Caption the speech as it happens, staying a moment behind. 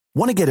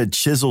Want to get a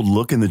chiseled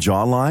look in the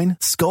jawline?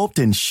 Sculpt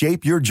and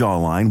shape your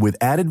jawline with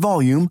added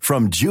volume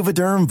from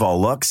Juvederm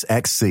Volux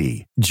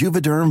XC.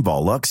 Juvederm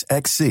Volux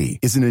XC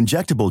is an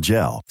injectable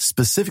gel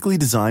specifically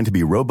designed to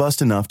be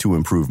robust enough to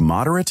improve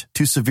moderate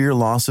to severe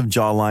loss of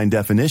jawline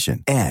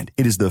definition. And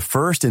it is the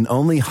first and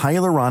only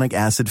hyaluronic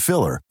acid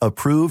filler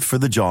approved for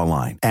the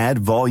jawline. Add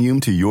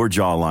volume to your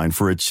jawline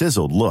for a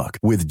chiseled look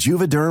with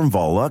Juvederm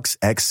Volux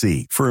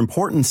XC. For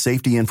important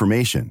safety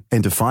information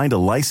and to find a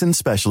licensed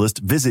specialist,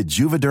 visit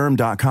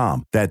juvederm.com.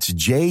 That's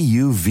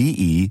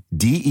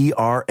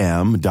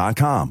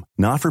JUVEDERM.com.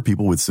 Not for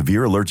people with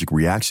severe allergic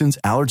reactions,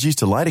 allergies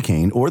to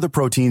lidocaine, or the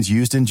proteins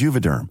used in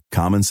Juvederm.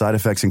 Common side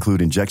effects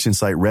include injection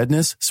site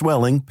redness,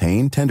 swelling,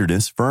 pain,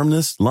 tenderness,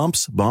 firmness,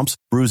 lumps, bumps,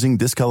 bruising,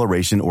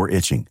 discoloration, or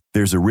itching.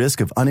 There's a risk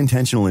of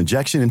unintentional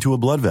injection into a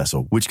blood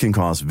vessel, which can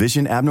cause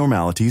vision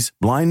abnormalities,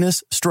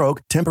 blindness,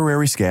 stroke,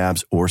 temporary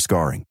scabs, or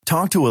scarring.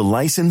 Talk to a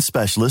licensed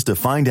specialist to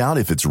find out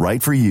if it's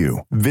right for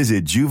you.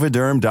 Visit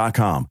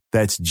Juvederm.com.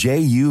 That's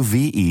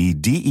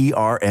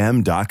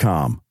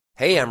JUVEDERM.com.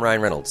 Hey, I'm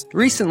Ryan Reynolds.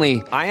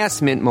 Recently, I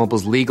asked Mint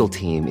Mobile's legal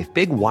team if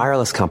big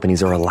wireless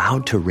companies are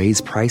allowed to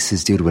raise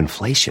prices due to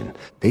inflation.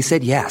 They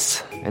said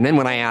yes. And then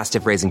when I asked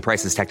if raising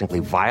prices technically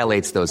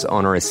violates those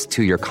onerous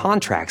 2-year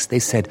contracts, they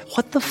said,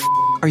 "What the f***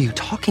 are you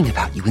talking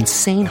about, you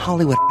insane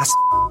Hollywood ass?"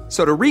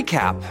 So to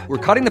recap, we're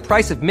cutting the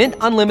price of Mint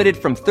Unlimited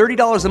from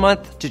 $30 a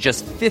month to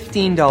just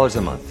 $15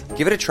 a month.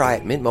 Give it a try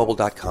at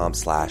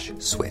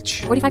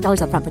mintmobile.com/switch.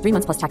 $45 up front for 3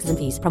 months plus taxes and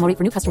fees. Promo rate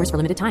for new customers for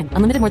limited time.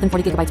 Unlimited more than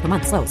 40 gigabytes per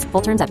month. Slows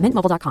full terms at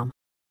mintmobile.com.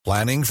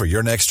 Planning for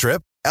your next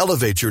trip?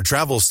 Elevate your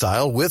travel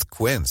style with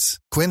Quince.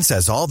 Quince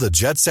has all the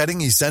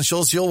jet-setting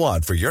essentials you'll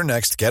want for your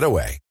next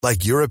getaway,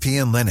 like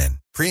European linen,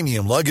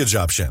 premium luggage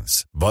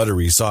options,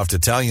 buttery soft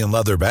Italian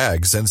leather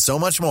bags, and so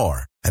much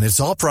more. And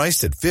it's all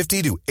priced at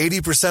 50 to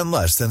 80%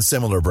 less than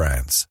similar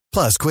brands.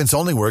 Plus, Quince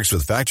only works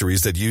with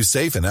factories that use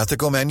safe and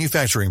ethical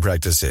manufacturing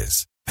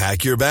practices.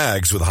 Pack your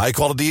bags with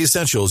high-quality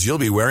essentials you'll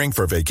be wearing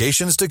for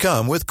vacations to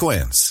come with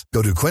Quince.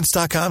 Go to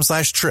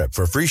quince.com/trip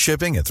for free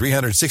shipping and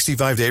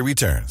 365-day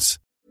returns.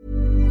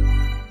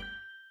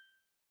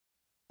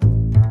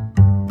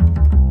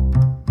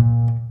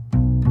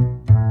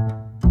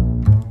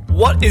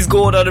 What is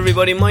going on,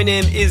 everybody? My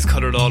name is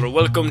Conor Lawler.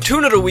 Welcome to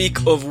another week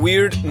of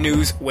Weird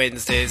News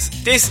Wednesdays.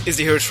 This is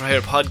the Heroes for Hire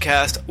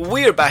podcast.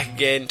 We're back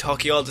again,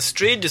 talking all the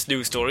strangest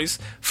news stories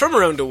from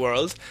around the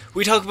world.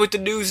 We talk about the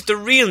news the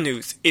real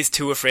news is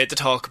too afraid to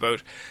talk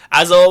about.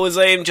 As always,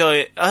 I am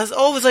joined. I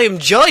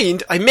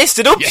messed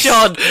it up, yes.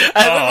 Sean.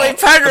 My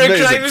partner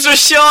in crime is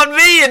Sean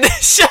Meehan.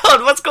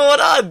 Sean, what's going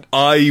on?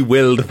 I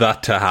willed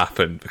that to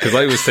happen because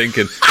I was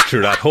thinking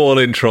through that whole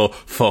intro,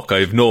 fuck,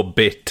 I've no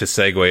bit to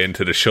segue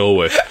into the show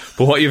with.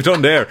 But what you've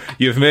done there,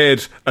 you've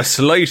made a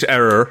slight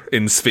error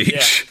in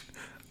speech,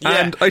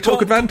 and I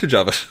took advantage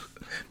of it.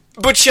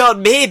 But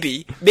Sean,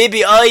 maybe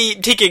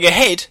I'm thinking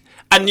ahead,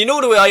 and you know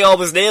the way I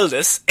always nail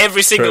this,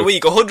 every single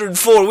week,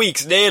 104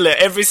 weeks, nail it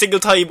every single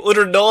time,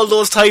 other than all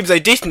those times I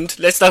didn't,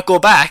 let's not go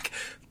back.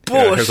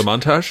 But here's a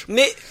montage.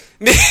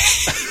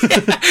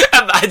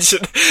 Imagine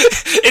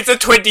it's a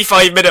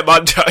 25-minute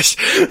montage.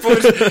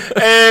 But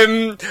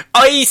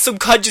I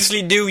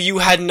subconsciously knew you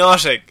had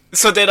nothing,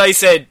 so then I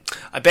said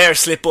I better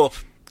slip up,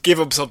 give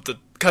him something,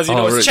 because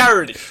it's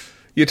charity.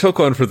 You took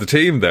one for the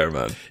team there,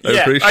 man.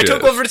 I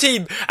took one for the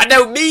team, and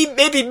now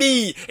maybe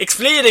me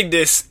explaining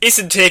this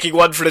isn't taking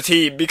one for the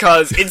team,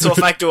 because in so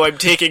facto I'm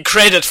taking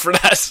credit for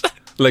that.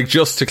 Like,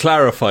 just to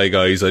clarify,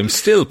 guys, I'm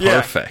still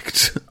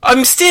perfect. Yeah.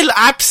 I'm still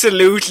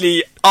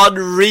absolutely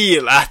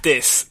unreal at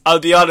this, I'll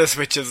be honest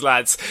with you,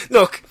 lads.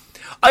 Look,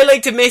 I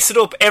like to mess it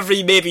up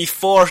every maybe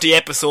 40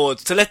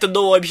 episodes to let them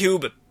know I'm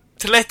human.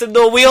 To let them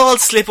know we all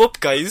slip up,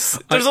 guys.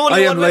 There's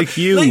only I am like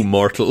you,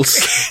 mortals.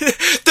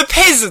 The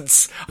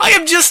peasants. I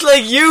am just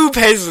like you,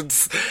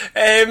 peasants.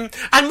 And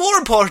more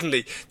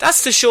importantly,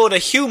 that's to show that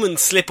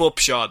humans slip up,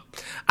 Sean.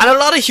 And a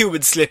lot of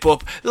humans slip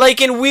up,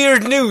 like in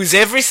Weird News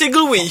every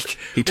single week.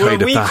 He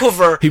tied it back.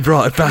 He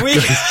brought it back.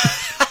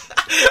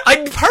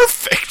 I'm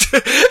perfect.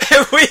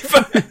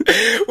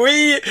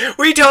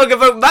 we talk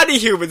about many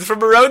humans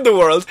from around the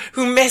world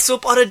who mess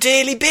up on a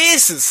daily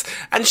basis.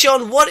 And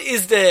Sean, what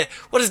is the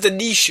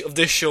niche of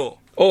this show?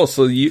 Oh,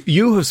 so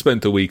you have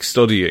spent a week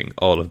studying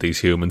all of these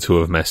humans who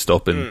have messed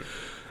up in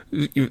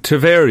to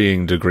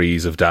varying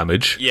degrees of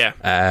damage. Yeah.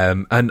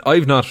 And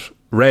I've not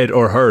read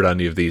or heard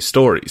any of these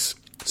stories.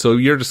 So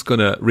you're just going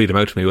to read them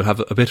out to me. We'll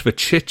have a bit of a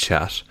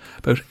chit-chat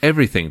about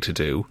everything to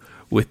do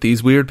with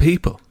these weird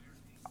people.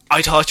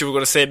 I thought you were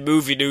going to say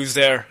movie news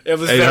there. It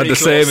was very had the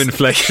close. Same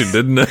inflection,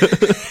 didn't it?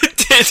 It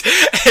did.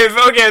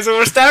 Okay, so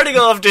we're starting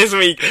off this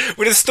week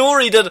with a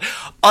story that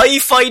I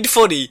find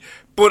funny,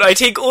 but I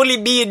think only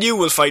me and you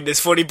will find this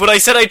funny, but I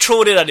said I'd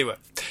throw it in anyway.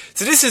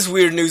 So this is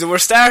Weird News, and we're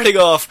starting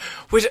off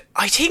with,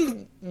 I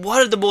think,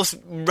 one of the most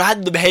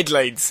random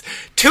headlines.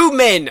 2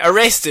 men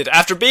arrested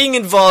after being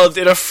involved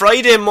in a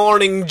Friday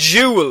morning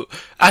duel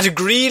at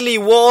Greeley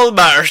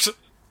Walmart.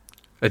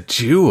 A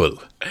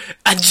duel?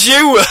 A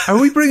duel? Are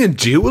we bringing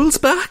duels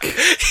back?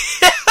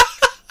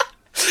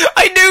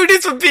 I knew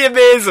this would be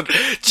amazing.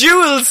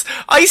 Duels.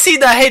 I seen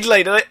that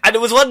headline, and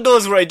it was one of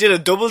those where I did a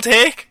double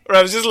take, where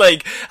I was just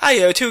like,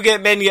 two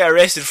men get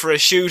arrested for a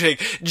shooting.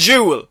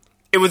 Duel.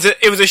 It was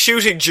a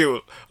shooting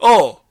duel.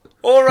 Oh,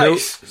 alright. No,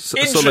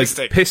 so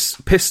like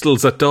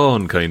pistols at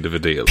dawn kind of a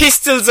deal.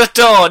 Pistols at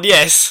dawn,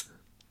 yes.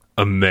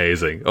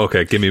 Amazing.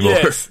 Okay, give me more.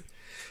 Yes.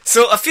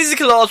 So, a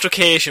physical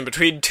altercation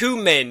between two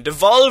men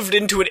devolved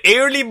into an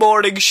early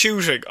morning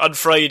shooting on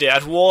Friday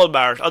at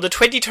Walmart on the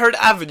 23rd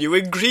Avenue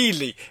in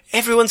Greeley,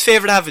 everyone's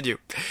favourite avenue.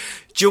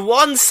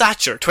 Jawan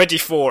Satcher,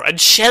 24, and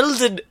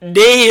Sheldon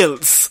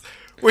Nails,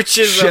 which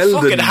is Sheldon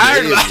a fucking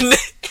hard one.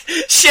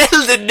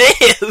 Sheldon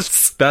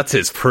Nails. That's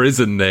his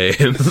prison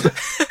name.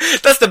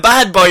 That's the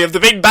bad boy of the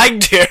Big Bang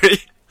Theory.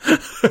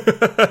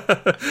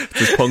 It's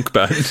his punk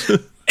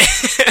band.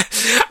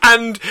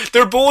 And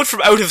they're both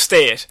from out of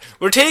state.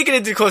 Were taken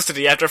into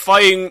custody after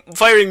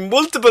firing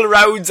multiple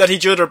rounds at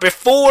each other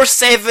before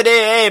 7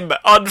 a.m.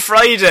 on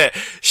Friday.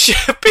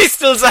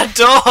 Pistols at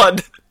dawn.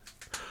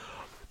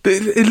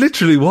 It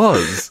literally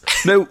was.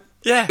 Now,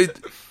 yeah.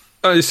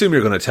 I assume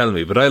you're going to tell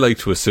me, but I like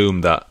to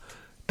assume that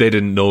they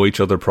didn't know each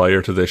other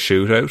prior to this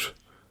shootout.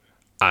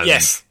 And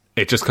yes.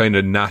 It just kind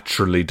of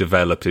naturally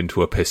developed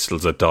into a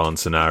pistols at dawn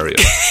scenario.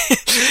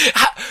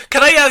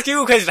 Can I ask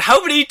you a question?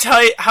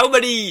 How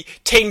many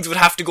things would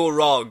have to go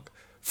wrong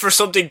for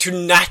something to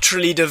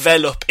naturally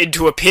develop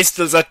into a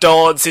pistols at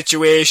dawn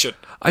situation?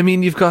 I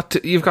mean, you've got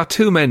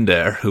two men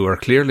there who are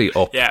clearly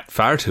up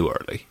far too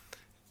early.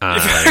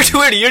 Far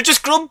too early. You're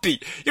just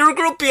grumpy. You're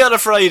grumpy on a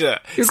Friday.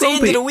 It's the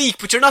end of the week,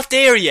 but you're not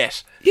there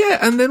yet. Yeah,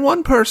 and then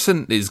one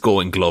person is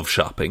going glove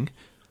shopping,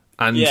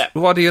 and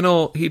what do you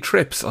know? He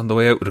trips on the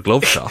way out of the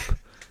glove shop,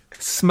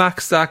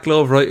 smacks that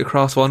glove right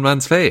across one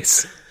man's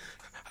face.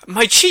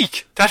 My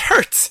cheek, that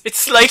hurts. It's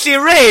slightly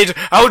red.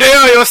 How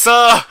dare you,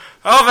 sir?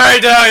 How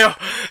very dare you?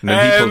 And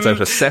then he pulls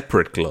out a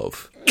separate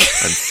glove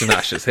and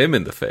smashes him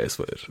in the face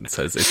with it and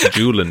says, "It's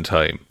dueling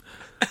time."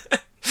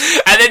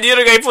 And then the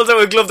other guy pulls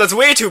out a glove that's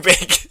way too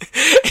big.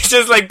 It's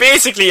just like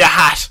basically a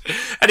hat.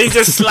 And he's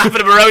just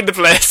slapping him around the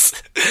place.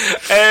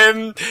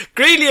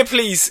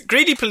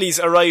 Greeley police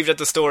arrived at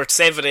the store at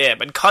 7 a.m.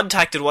 and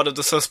contacted one of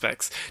the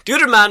suspects. The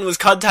other man was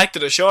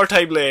contacted a short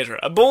time later,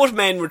 and both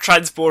men were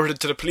transported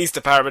to the police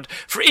department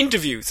for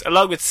interviews,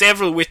 along with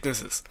several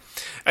witnesses.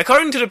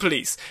 According to the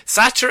police,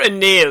 Satcher and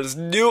Nails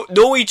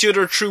know each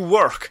other through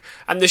work,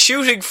 and the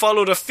shooting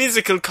followed a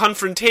physical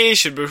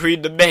confrontation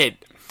between the men.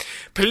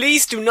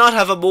 Police do not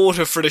have a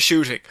motive for the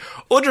shooting,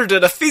 other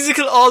than a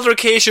physical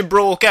altercation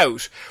broke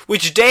out,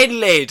 which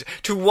then led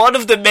to one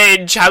of the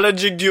men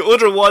challenging the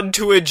other one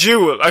to a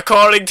duel,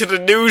 according to the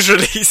news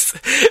release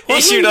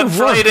issued on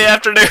Friday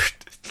afternoon.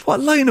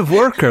 What line of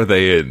work are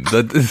they in?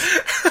 They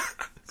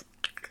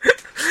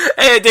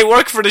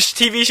work for the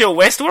TV show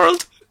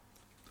Westworld.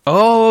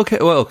 Oh, okay.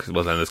 Well,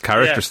 then it's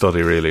character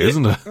study, really,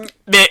 isn't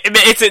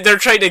it? They're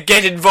trying to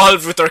get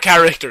involved with their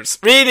characters,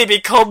 really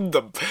become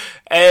them.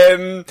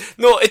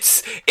 No,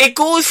 it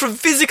goes from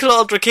physical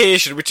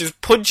altercation, which is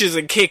punches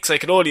and kicks, I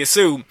can only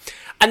assume,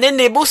 and then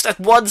they must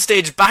at one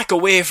stage back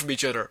away from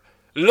each other,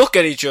 look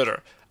at each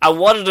other, and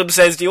one of them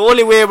says, "The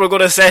only way we're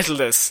going to settle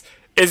this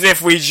is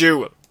if we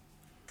duel."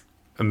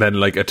 And then,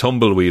 like, a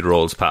tumbleweed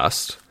rolls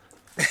past,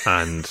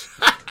 and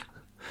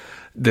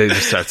they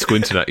just start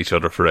squinting at each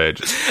other for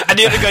ages. And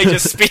the other guy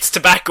just spits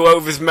tobacco out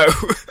of his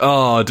mouth.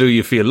 Oh, do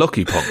you feel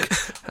lucky, punk?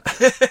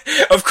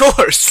 Of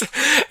course.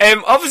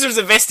 Officers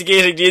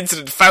investigating the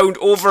incident found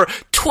over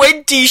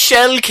 20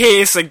 shell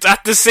casings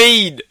at the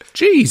scene.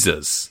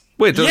 Jesus.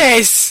 Wait,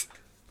 yes.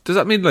 Does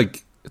that mean,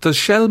 like, does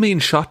shell mean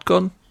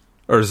shotgun?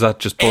 Or is that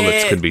just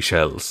bullets can be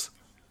shells?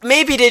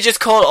 Maybe they just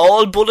call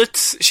all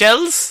bullets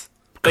shells?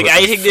 Like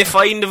anything they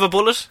find of a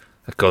bullet?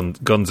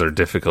 Guns are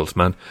difficult,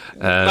 man.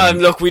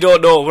 Look, we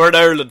don't know. We're in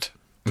Ireland.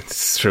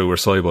 It's true, we're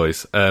soy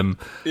boys.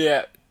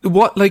 Yeah.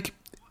 What, like,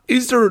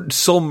 is there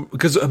some...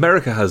 Because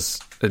America has...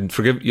 And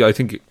I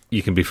think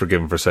you can be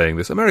forgiven for saying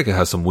this. America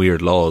has some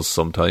weird laws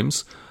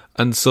sometimes.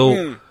 And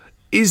so,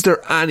 is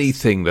there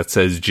anything that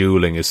says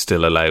dueling is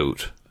still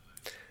allowed?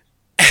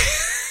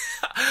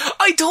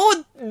 I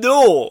don't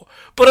know.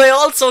 But I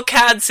also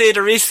can't say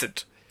there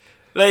isn't.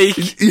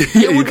 Like,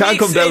 you can't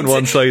come down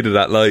one side of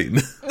that line.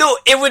 No,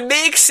 it would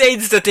make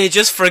sense that they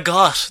just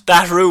forgot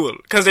that rule,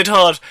 because they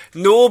thought,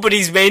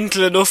 nobody's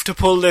mental enough to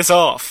pull this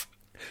off.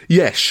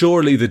 Yeah,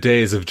 surely the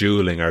days of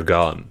duelling are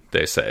gone,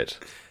 they said.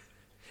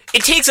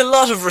 It takes a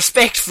lot of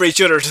respect for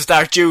each other to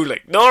start duelling.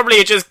 Normally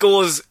it just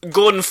goes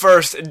gun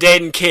first,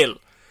 then kill.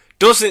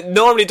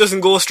 Normally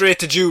doesn't go straight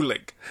to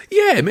duelling.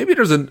 Yeah, maybe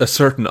there's a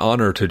certain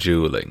honour to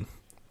duelling.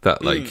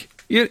 That, like,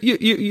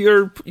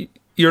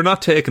 you're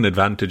not taking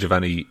advantage of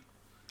any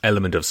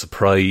element of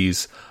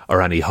surprise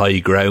or any high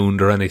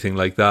ground or anything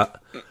like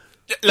that.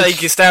 Like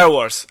Star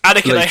Wars.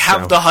 Anakin, like I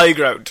have the high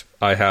ground.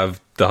 I have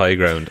the high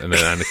ground. And then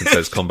Anakin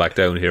says, "Come back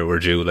down here, we're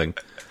dueling."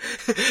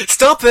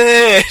 Stop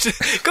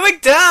it! Going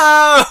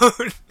down!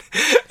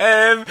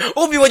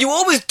 Obi-Wan, you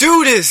always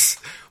do this!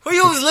 Why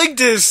you always like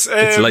this?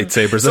 It's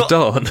lightsabers at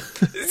dawn.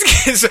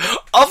 So,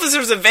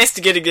 officers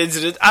investigating the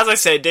incident, as I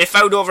said, they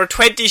found over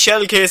 20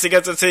 shell casings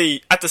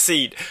at the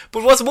scene.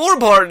 But what's more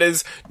important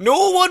is,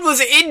 no one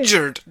was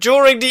injured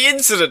during the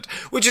incident,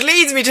 which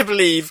leads me to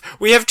believe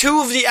we have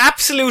two of the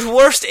absolute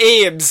worst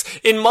aims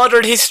in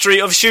modern history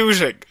of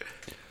shooting.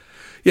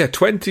 Yeah,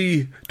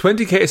 20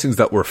 casings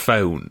that were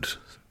found.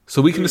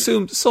 So we can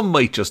assume some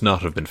might just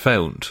not have been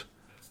found.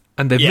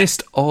 And they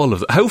missed all of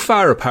them. How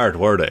far apart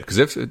were they? Because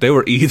if they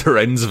were either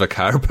ends of a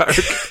car park...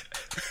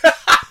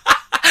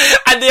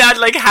 And they had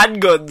like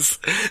handguns.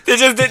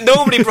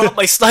 Nobody brought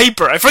my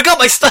sniper. I forgot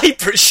my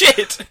sniper,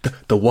 shit.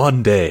 The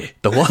one day.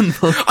 The one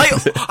month.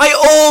 I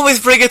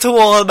always bring it to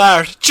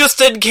Walmart,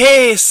 just in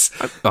case.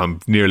 I'm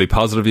nearly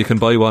positive you can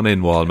buy one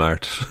in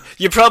Walmart.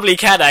 You probably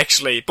can,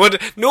 actually. But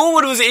no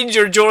one was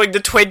injured during the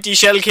 20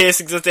 shell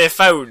casings that they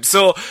found.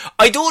 So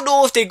I don't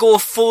know if they go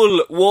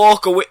full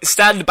walk away,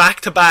 stand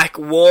back to back,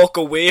 walk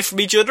away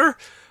from each other.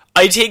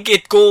 I think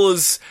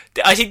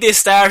they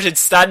started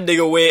standing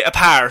away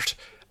apart.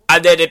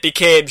 And then it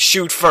became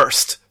shoot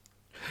first.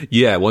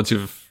 Yeah, once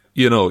you've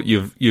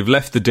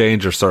left the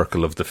danger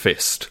circle of the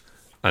fist,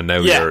 and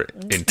now you're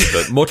into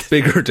the much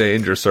bigger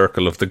danger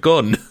circle of the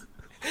gun.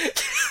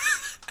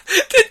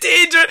 The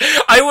danger.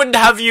 I wouldn't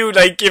have you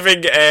like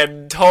giving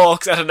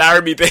talks at an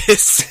army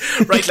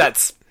base, right,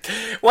 lads?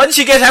 Once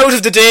you get out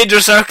of the danger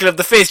circle of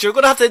the fist, you're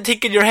going to have to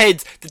think in your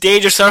heads, the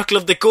danger circle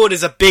of the gun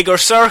is a bigger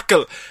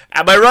circle.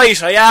 Am I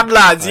right? I am,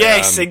 lads.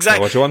 Yes,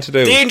 exactly. What you want to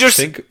do?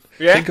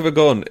 Think of a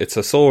gun. It's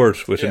a sword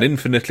with an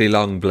infinitely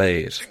long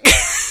blade.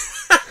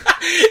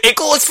 It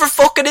goes for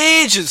fucking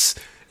ages.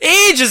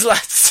 Ages,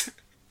 lads.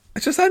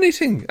 It's just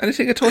anything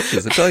it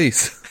touches, it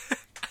dies.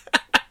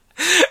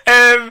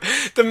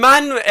 The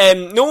man,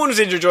 no one was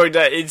injured during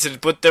that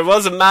incident, but there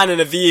was a man in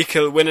a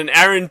vehicle when an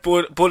errant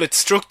bullet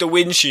struck the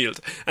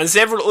windshield, and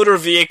several other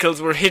vehicles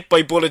were hit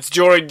by bullets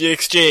during the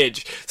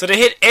exchange. So they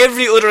hit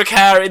every other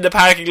car in the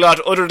parking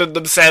lot other than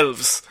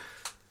themselves.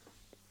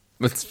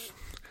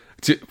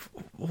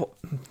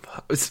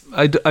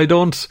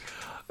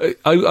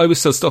 I was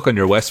still stuck on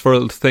your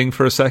Westworld thing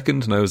for a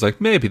second, and I was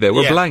like, maybe they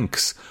were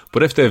blanks.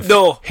 But if they've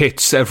hit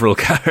several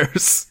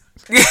cars...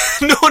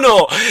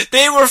 No,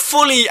 they were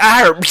fully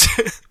armed.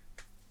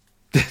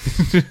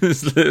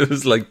 It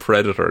was like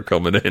Predator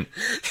coming in.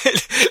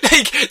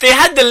 Like, they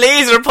had the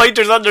laser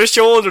pointers on their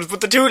shoulders,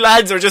 but the two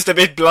lads are just a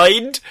bit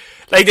blind.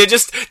 Like,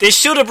 they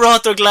should have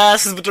brought their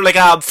glasses, but they're like,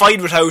 I'm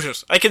fine without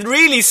it. I can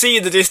really see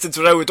in the distance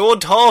without it,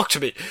 don't talk to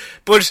me.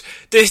 But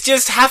they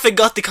just haven't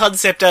got the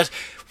concept that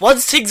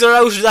once things are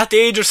out of that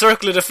danger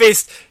circle of the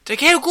fist, they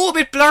can go a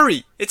bit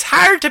blurry. It's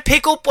hard to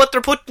pick up what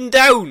they're putting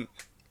down.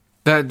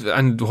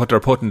 And what they're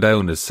putting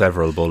down is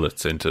several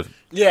bullets into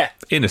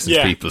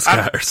innocent people's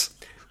cars.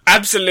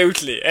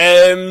 Absolutely.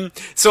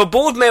 So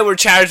both men were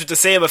charged with the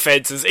same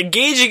offences: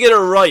 engaging in a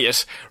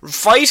riot,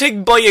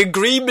 fighting by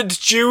agreement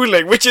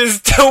duelling, which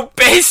is the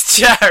best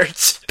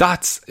charge.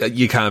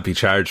 You can't be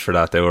charged for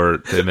that. They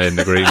made an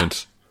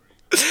agreement.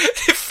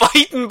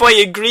 Fighting by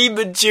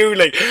agreement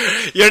duelling.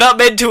 You're not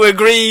meant to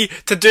agree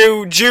to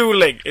do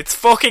duelling. It's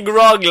fucking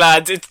wrong,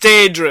 lads. It's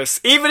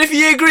dangerous. Even if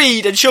you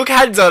agreed and shook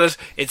hands on it,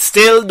 it's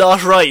still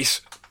not right.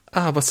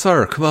 But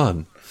sir,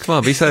 come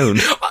on, be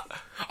sound.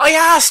 I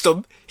asked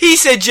him. He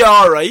said you're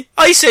alright.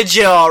 I said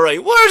you're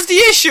alright. Where's the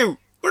issue?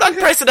 We're not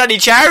pressing any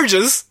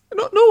charges.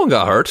 No one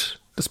got hurt,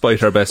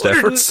 despite our best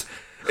efforts.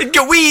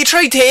 We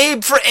tried to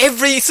aim for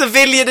every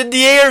civilian in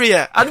the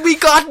area, and we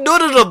got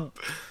none of them.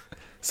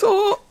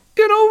 So,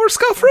 we're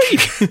scot-free.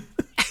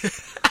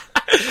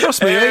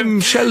 Trust me,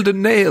 I'm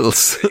Sheldon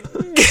Nails.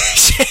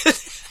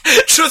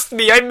 Trust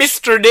me, I'm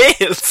Mr.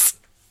 Nails.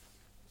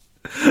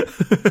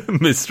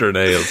 Mr.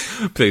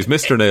 Nails. Please,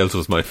 Mr. Nails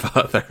was my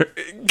father.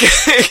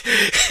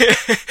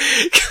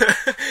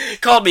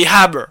 Call me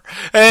Hammer.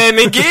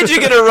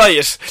 Engaging in a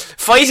riot,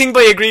 fighting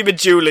by agreement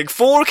duelling,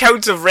 4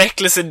 counts of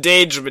reckless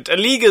endangerment,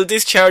 illegal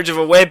discharge of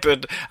a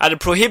weapon, and a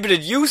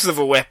prohibited use of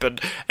a weapon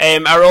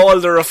are all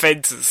their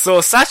offences. So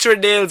Satcher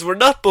and Nails were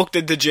not booked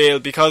into jail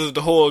because of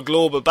the whole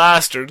global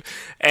bastard,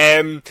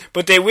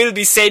 but they will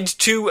be sent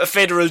to a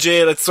federal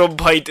jail at some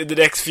point in the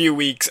next few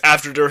weeks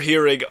after their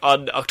hearing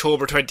on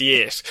October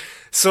 28th.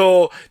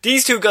 So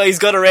these two guys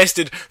got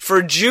arrested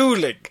for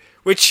duelling,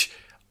 which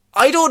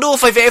I don't know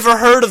if I've ever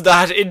heard of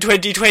that in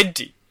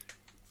 2020.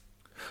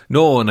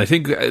 No, and I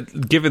think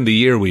given the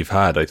year we've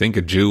had, I think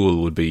a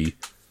duel would be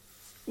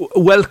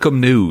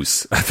welcome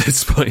news at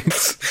this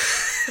point.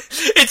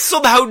 It's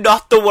somehow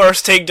not the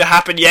worst thing to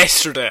happen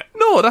yesterday.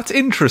 No, that's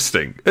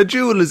interesting. A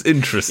duel is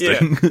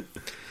interesting.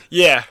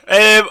 Yeah.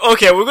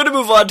 Okay, we're going to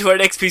move on to our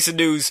next piece of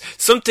news.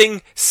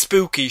 Something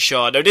spooky,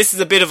 Sean. Now, this is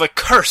a bit of a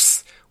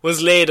curse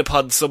was laid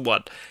upon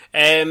someone.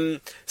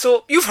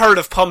 So, you've heard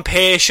of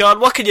Pompeii, Sean.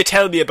 What can you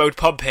tell me about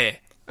Pompeii?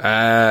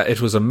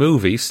 It was a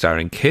movie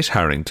starring Kit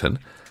Harington.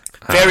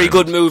 Very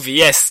good movie,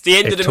 yes. The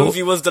end of the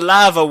movie was the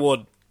lava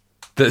one.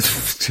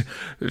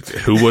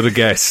 Who would have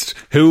guessed?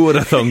 Who would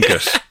have thunk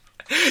it?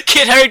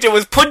 Kit Harington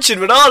was punching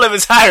with all of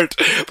his heart,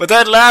 but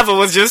that lava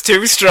was just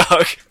too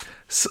strong.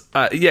 So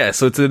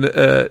it's in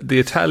the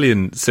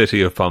Italian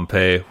city of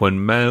Pompeii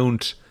when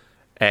Mount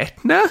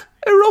Etna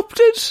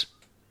erupted?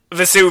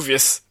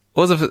 Vesuvius.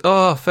 Was it?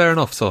 Oh, fair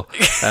enough. So,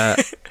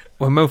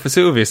 when Mount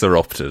Vesuvius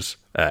erupted,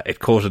 it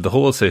coated the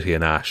whole city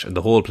in ash, and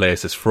the whole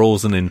place is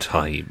frozen in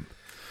time.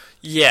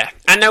 Yeah,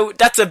 and now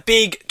that's a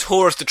big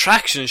tourist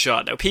attraction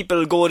shot. Now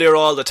people go there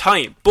all the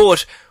time,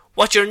 but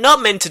what you're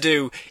not meant to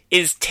do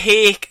is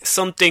take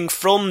something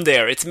from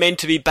there. It's meant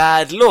to be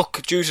bad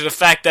luck due to the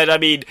fact that, I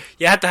mean,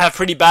 you had to have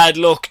pretty bad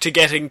luck to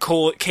get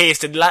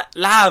encased in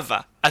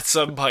lava at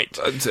some point.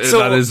 So,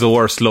 that is the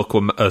worst luck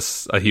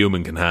a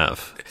human can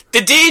have.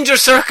 The danger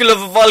circle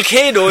of a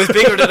volcano is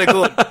bigger than a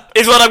gun,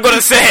 is what I'm going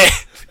to say.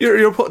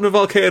 You're putting a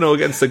volcano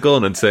against a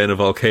gun and saying a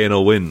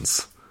volcano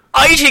wins.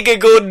 I think a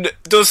gun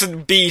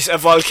doesn't beat a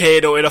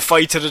volcano in a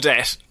fight to the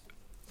death.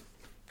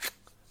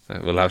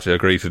 We'll have to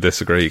agree to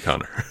disagree,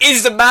 Connor.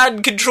 Is the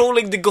man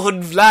controlling the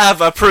gun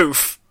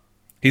lava-proof?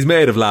 He's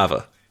made of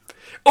lava.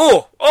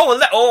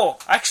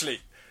 Actually.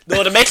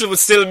 No, the metal would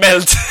still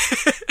melt.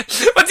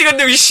 What's he going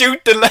to do?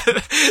 Shoot the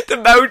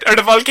mount or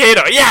the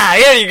volcano? Yeah,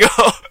 here you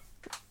go.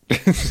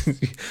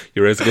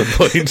 You raise a good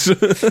point.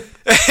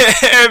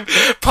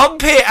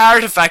 Pompeii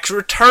artifacts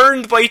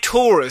returned by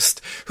tourist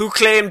who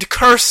claimed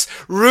curse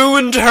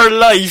ruined her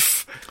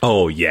life.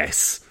 Oh,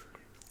 yes.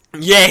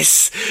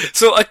 Yes.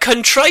 So a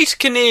contrite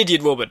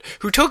Canadian woman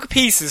who took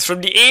pieces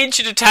from the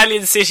ancient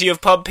Italian city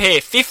of Pompeii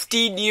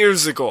 15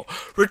 years ago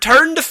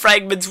returned the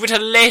fragments with a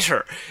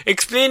letter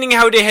explaining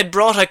how they had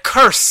brought a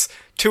curse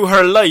to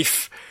her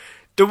life.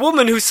 The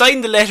woman who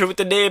signed the letter with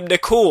the name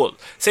Nicole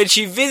said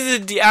she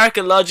visited the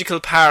archaeological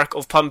park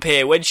of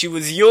Pompeii when she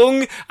was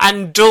young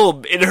and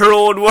dumb, in her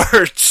own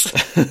words.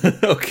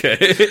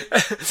 Okay.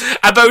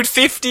 About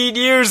 15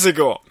 years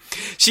ago.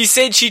 She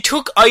said she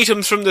took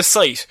items from the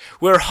site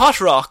where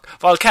hot rock,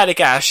 volcanic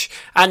ash,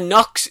 and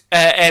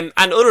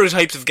other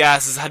types of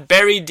gases had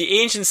buried the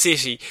ancient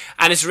city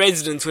and its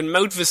residents when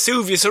Mount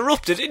Vesuvius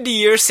erupted in the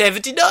year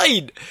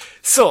 79.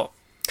 So,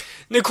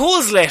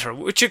 Nicole's letter,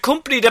 which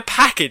accompanied a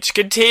package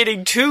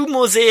containing 2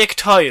 mosaic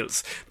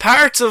tiles,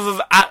 parts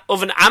of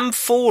an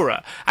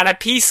amphora, and a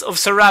piece of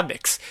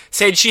ceramics,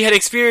 said she had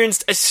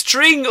experienced a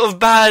string of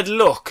bad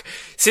luck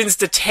since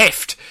the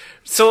theft.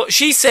 So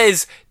she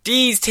says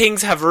these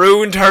things have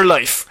ruined her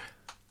life.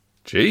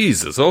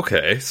 Jesus,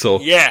 okay. So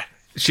yeah,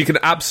 she can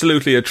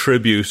absolutely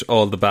attribute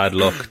all the bad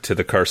luck to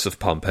the curse of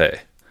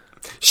Pompeii.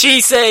 She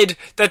said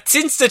that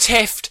since the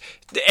theft,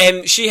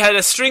 she had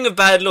a string of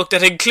bad luck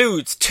that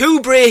includes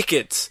 2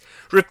 break-ins,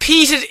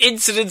 repeated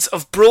incidents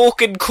of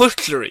broken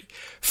cutlery,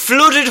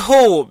 flooded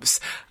homes,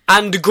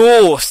 and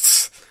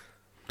ghosts.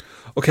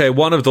 Okay,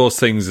 one of those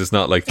things is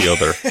not like the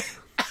other.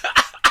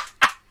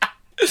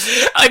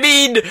 I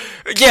mean,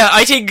 yeah,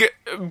 I think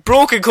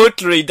broken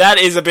cutlery, that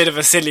is a bit of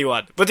a silly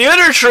one. But the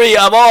other 3,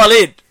 I'm all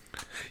in.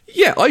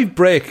 Yeah, I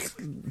break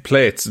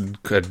plates and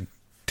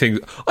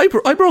things. I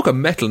broke a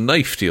metal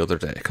knife the other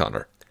day,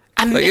 Connor.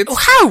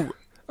 How?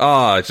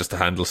 Just the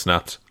handle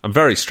snapped. I'm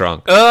very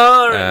strong.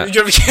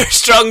 You're a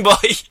strong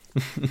boy.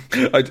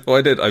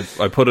 I did.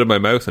 I put it in my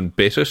mouth and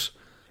bit it,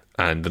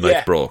 and the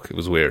knife broke. It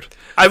was weird.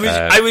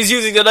 I was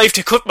using the knife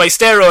to cut my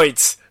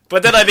steroids,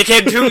 but then I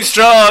became too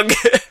strong.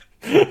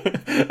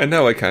 And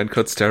now I can't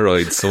cut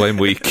steroids, so I'm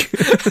weak.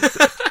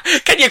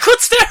 Can you cut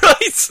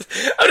steroids?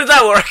 How does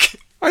that work?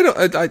 I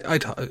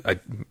don't.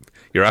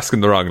 You're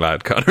asking the wrong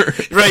lad, Connor.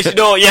 Right?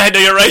 No,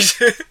 you're right.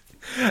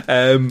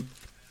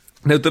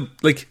 Now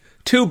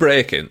 2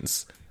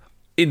 break-ins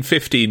in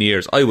 15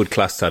 years, I would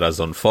class that as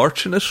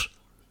unfortunate.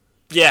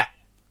 Yeah.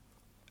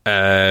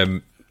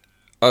 But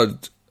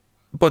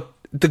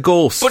the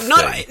ghost, but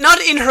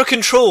not in her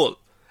control.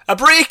 A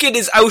break-in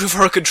is out of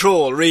her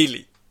control,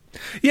 really.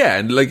 Yeah,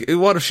 and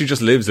what if she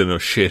just lives in a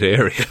shit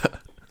area?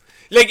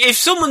 If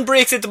someone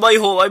breaks into my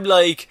home, I'm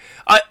like,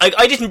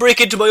 I didn't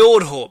break into my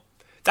own home.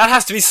 That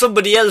has to be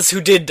somebody else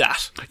who did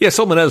that. Yeah,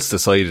 someone else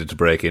decided to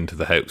break into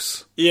the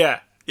house.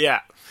 Yeah.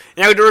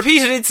 Now, the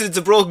repeated incidents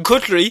of broken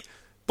cutlery,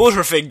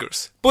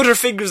 Butterfingers.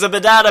 Butterfingers and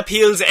banana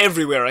peels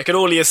everywhere, I can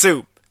only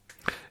assume.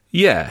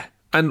 Yeah,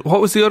 and what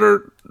was the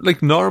other,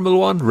 normal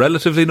one?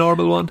 Relatively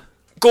normal one?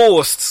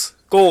 Ghosts.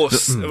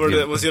 Was the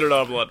other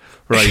normal one.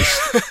 Right.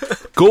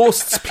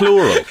 Ghosts,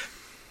 plural.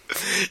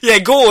 Yeah,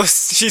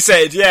 ghosts, she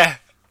said, yeah.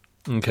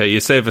 Okay, you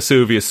say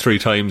Vesuvius 3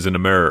 times in a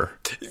mirror.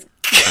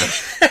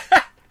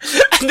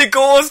 And the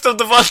ghost of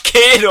the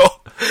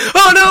volcano.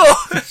 Oh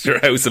no! Your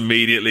house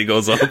immediately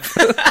goes up.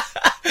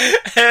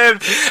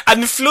 And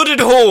flooded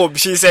home,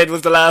 she said,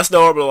 was the last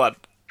normal one.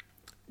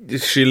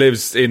 She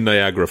lives in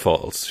Niagara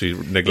Falls. She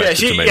neglected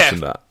to mention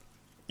that.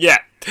 Yeah.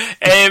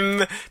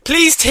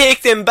 Please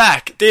take them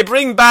back. They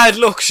bring bad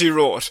luck, she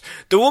wrote.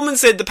 The woman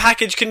said the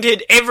package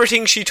contained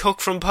everything she took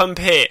from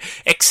Pompeii,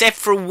 except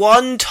for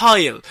 1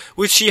 tile,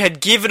 which she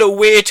had given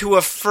away to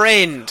a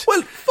friend.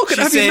 Well, fuck it,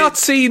 have you not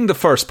seen the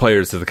first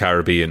Pirates of the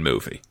Caribbean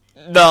movie?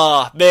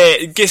 Nah,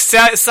 mate,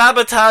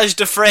 sabotage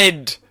the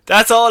friend.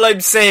 That's all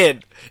I'm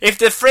saying. If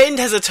the friend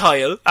has a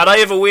tile, and I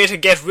have a way to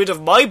get rid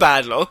of my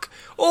bad luck,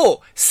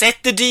 set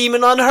the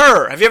demon on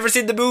her. Have you ever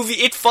seen the movie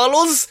It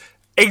Follows?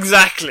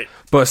 Exactly.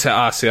 But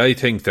see, I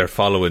think they're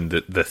following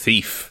the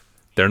thief.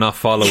 They're not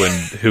following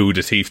who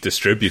the thief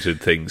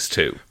distributed things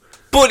to.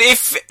 But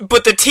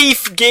the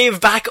thief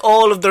gave back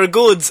all of their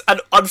goods,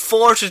 and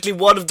unfortunately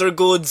one of their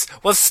goods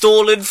was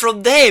stolen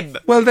from them.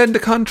 Well, then the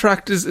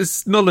contract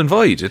is null and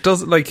void. It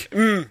doesn't, like...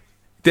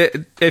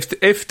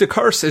 If the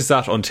curse is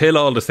that until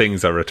all the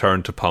things are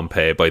returned to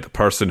Pompeii by the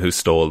person who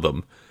stole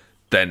them,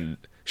 then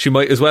she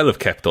might as well have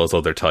kept those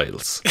other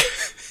tiles.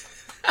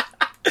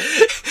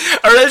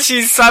 Or else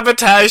she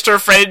sabotaged her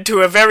friend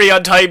to a very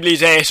untimely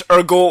death,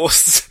 or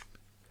ghosts.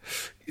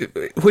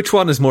 Which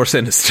one is more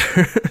sinister?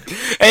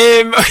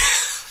 I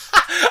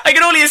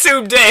can only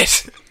assume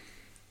death.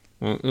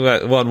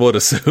 One would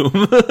assume.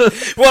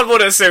 One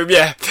would assume,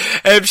 yeah.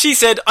 She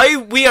said,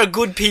 we are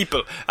good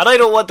people, and I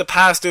don't want to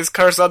pass this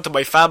curse on to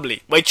my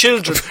family, my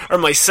children, or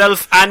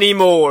myself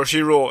anymore,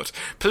 she wrote.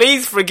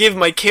 Please forgive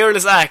my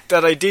careless act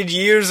that I did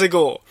years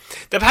ago.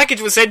 The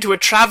package was sent to a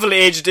travel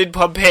agent in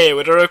Pompeii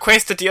with a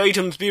request that the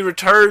items be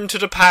returned to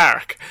the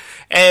park.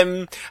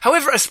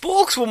 However, a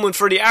spokeswoman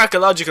for the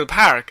archaeological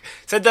park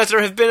said that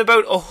there have been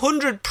about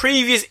 100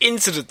 previous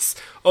incidents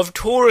of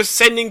tourists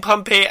sending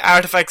Pompeii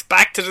artefacts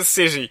back to the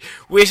city,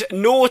 with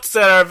notes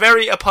that are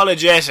very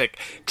apologetic,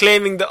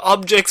 claiming the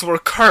objects were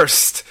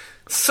cursed.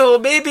 So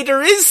maybe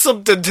there is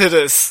something to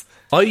this.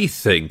 I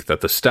think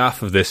that the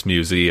staff of this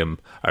museum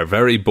are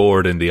very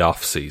bored in the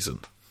off-season.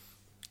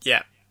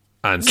 Yeah.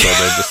 And so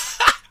they're just...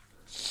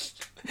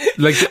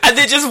 and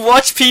they just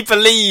watch people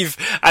leave,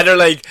 and they're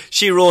like,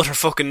 she wrote her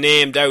fucking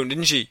name down,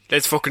 didn't she?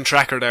 Let's fucking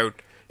track her down.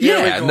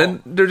 Yeah, and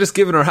then they're just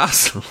giving her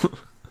hassle.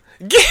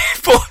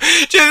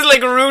 Just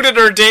like ruining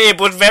her day,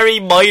 but very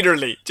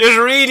minorly. Just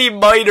really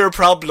minor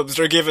problems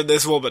they're giving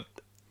this woman.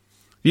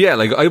 Yeah,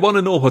 like, I want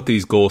to know what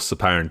these ghosts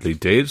apparently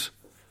did.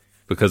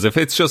 Because if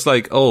it's just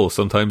like, oh,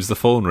 sometimes the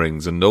phone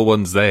rings and no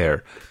one's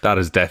there, that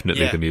is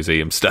definitely the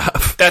museum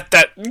staff. They're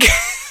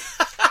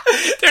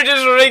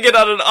just ringing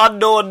on an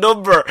unknown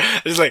number.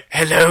 It's like,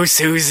 hello,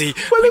 Susie.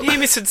 My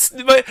name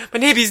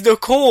is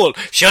Nicole.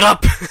 Shut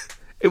up.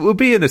 It would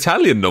be an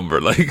Italian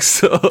number, like,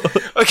 so.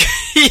 Okay,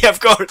 yeah, of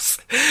course.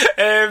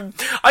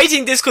 I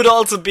think this could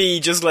also be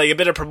just like a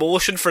bit of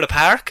promotion for the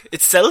park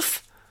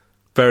itself.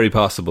 Very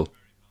possible.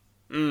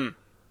 But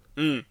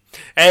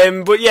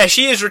yeah,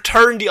 she has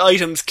returned the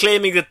items,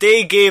 claiming that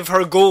they gave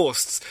her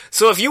ghosts.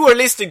 So if you are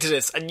listening to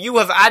this and you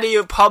have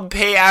any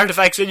Pompeii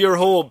artifacts in your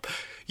home,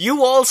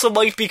 you also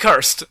might be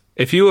cursed.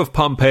 If you have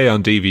Pompeii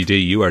on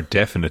DVD, you are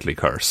definitely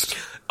cursed.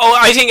 Oh,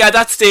 I think at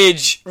that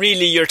stage,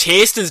 really, your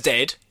taste is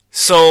dead.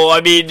 So,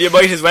 I mean, you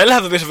might as well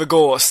have a bit of a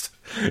ghost.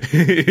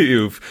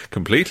 You've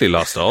completely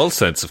lost all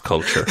sense of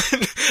culture.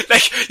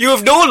 Like, you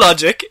have no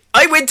logic.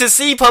 I went to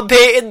see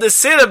Pompeii in the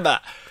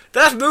cinema.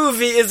 That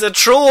movie is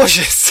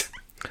atrocious.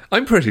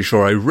 I'm pretty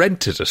sure I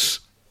rented it.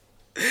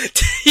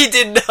 He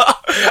did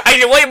not.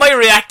 Why am I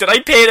reacting? I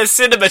paid a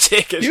cinema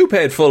ticket. You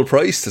paid full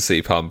price to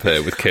see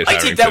Pompeii with Kit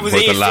Harington, where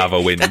the lava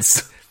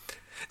wins.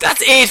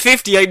 That's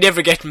 $8.50 I'm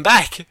never getting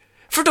back.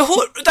 For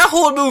that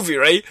whole movie,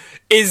 right,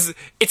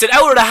 it's an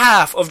hour and a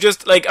half of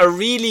just like a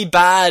really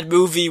bad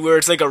movie where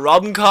it's like a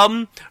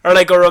rom-com or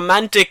like a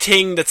romantic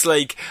thing that's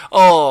like,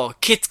 oh,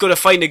 Kit's gonna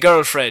find a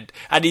girlfriend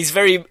and he's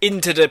very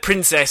into the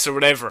princess or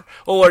whatever.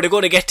 Oh, are they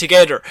gonna get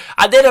together?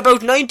 And then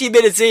about 90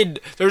 minutes in,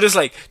 they're just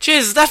like,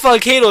 Jesus, that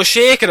volcano's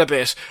shaking a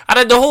bit. And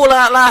then the whole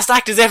last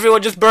act is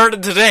everyone just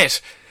burning to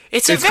death.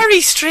 It's a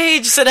very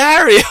strange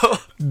scenario.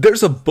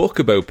 There's a book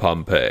about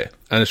Pompeii,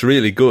 and it's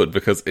really good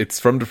because it's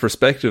from the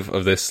perspective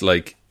of this,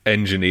 like,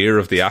 engineer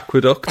of the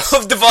aqueducts.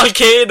 Of the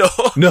volcano.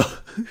 No,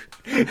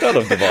 not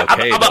of the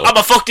volcano. I'm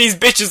gonna fuck these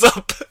bitches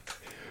up.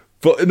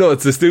 But no,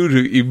 it's this dude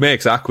who he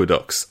makes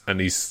aqueducts,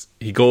 and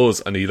he goes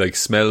and he, like,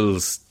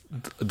 smells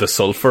the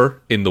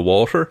sulfur in the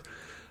water,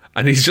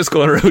 and he's just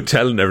going around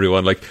telling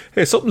everyone, like,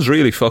 hey, something's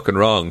really fucking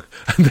wrong.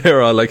 And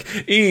they're all like,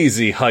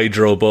 easy,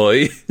 hydro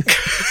boy.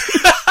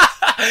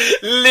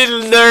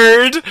 Little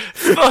nerd,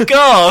 fuck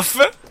off.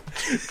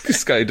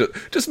 This guy,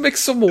 just mix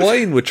some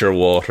wine with your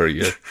water,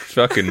 you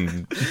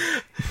fucking...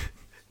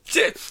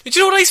 Do you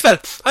know what I smell?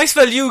 I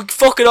smell you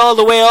fucking all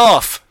the way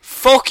off.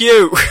 Fuck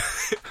you.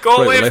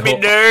 Go away from me,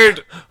 nerd.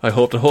 I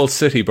hope the whole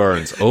city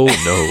burns. Oh,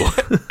 no.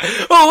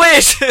 Oh,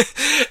 wait.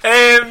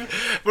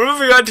 We're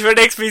moving on to our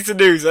next piece of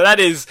news, and that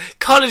is,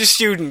 college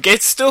student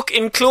gets stuck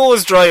in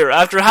clothes dryer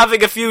after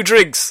having a few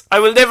drinks. I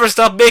will never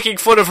stop making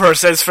fun of her,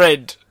 says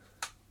friend.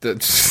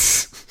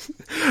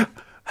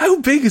 How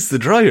big is the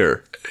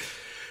dryer?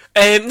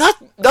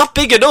 Not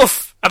big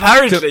enough,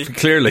 apparently.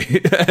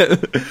 Clearly.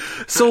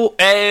 So,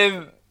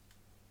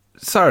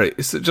 sorry,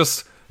 so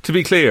just to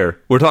be clear,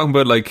 we're talking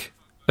about like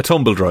a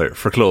tumble dryer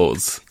for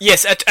clothes.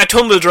 Yes, a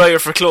tumble dryer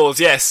for clothes,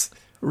 yes.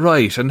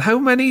 Right, and how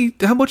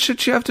much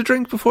did she have to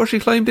drink before she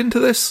climbed into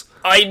this?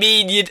 I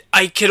mean,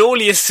 I can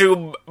only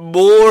assume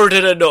more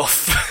than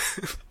enough.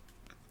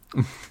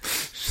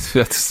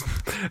 That's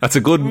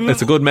a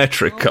good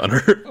metric,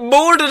 Connor.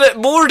 More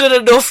than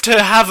enough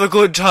to have a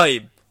good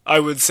time. I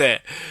would say.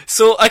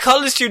 So, a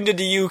college student in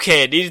the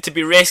UK needed to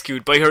be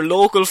rescued by her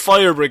local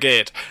fire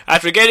brigade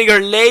after getting her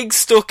legs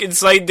stuck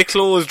inside the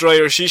clothes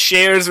dryer she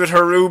shares with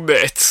her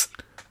roommates.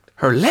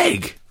 Her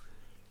leg?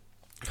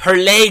 Her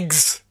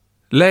legs.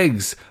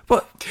 Legs?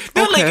 But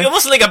No, okay. like, it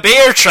wasn't like a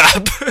bear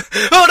trap.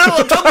 Oh no,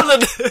 I'm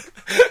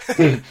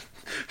tumbling.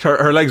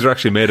 Her legs are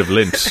actually made of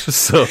lint,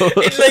 so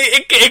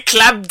it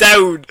clamped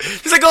down.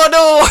 She's like, oh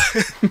no!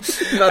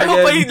 I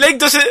hope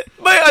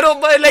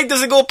my leg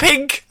doesn't go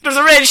pink. There's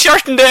a red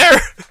shirt in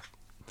there.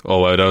 Oh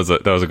wow,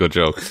 that was a good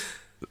joke.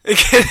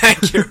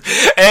 Thank you.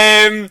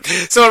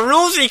 So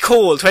Rosie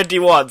Cole,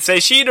 21,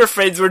 says she and her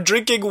friends were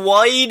drinking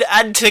wine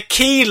and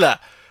tequila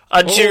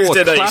on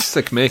Tuesday night.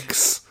 Classic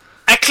mix.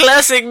 A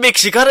classic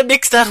mix. You gotta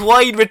mix that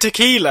wine with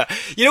tequila.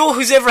 You know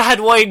who's ever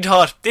had wine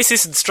thought, this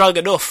isn't strong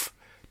enough.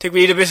 Think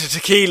we need a bit of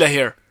tequila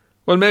here.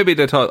 Well, maybe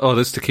they thought, oh,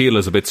 this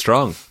tequila's a bit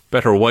strong.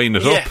 Better wine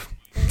it up.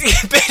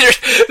 Better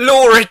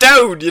lower it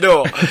down, you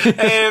know.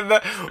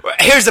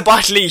 Here's a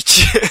bottle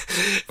each.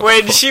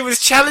 When she was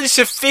challenged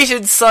to fit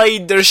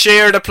inside their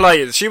shared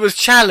appliance, she was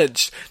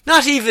challenged,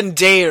 not even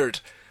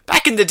dared.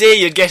 Back in the day,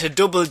 you'd get a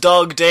double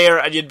dog dare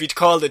and you'd be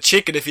called a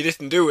chicken if you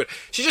didn't do it.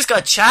 She just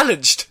got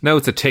challenged. Now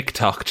it's a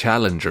TikTok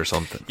challenge or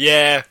something.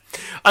 Yeah.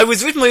 I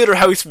was with my other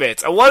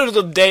housemates and one of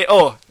them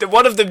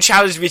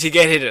challenged me to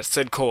get in it,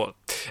 said Cole,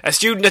 a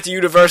student at the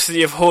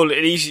University of Hull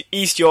in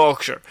East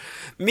Yorkshire.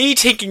 Me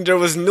thinking there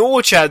was no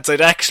chance I'd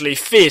actually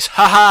fit,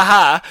 ha ha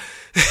ha,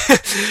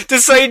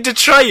 decided to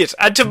try it,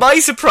 and to my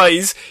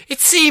surprise, it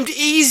seemed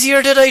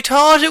easier than I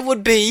thought it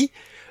would be.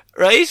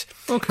 Right?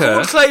 Okay.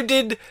 Cole climbed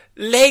in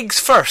legs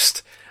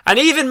first, and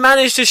even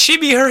managed to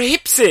shimmy her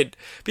hips in,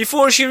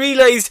 before she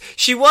realised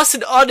she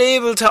wasn't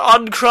unable to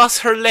uncross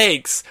her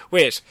legs.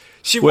 Wait.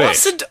 She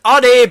wasn't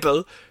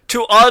unable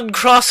to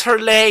uncross her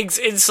legs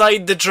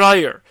inside the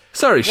dryer.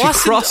 Sorry, she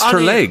crossed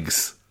her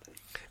legs?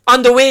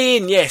 On the way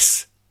in,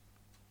 yes.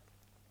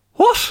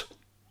 What?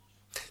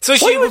 So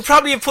she would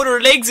probably have put her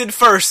legs in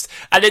first,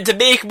 and then to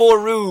make more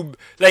room,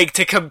 like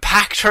to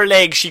compact her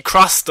legs, she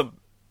crossed them.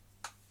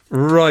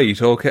 Right,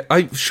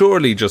 okay.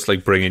 Surely just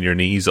like bringing your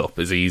knees up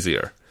is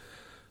easier.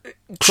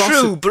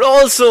 True, but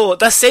also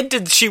that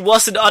sentence, she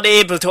wasn't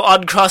unable to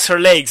uncross her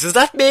legs. Does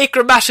that make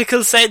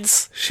grammatical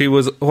sense? She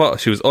was what?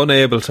 She was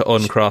unable to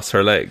uncross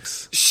her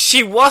legs.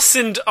 She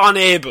wasn't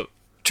unable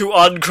to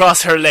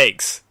uncross her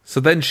legs. So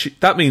then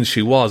that means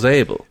she was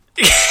able.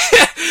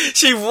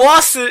 She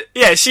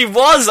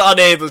was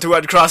unable to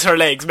uncross her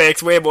legs.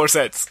 Makes way more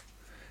sense.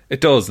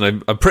 It does,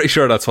 and I'm pretty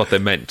sure that's what they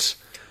meant.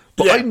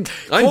 But yeah.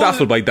 I'm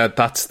baffled by that.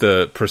 That's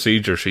the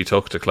procedure she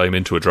took to climb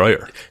into a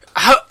dryer.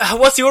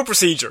 What's your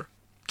procedure?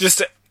 Just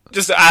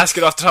to ask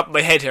it off the top of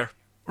my head here.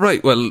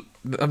 Right, well,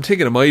 I'm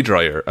thinking of my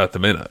dryer at the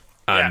minute,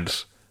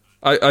 and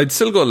I'd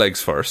still go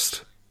legs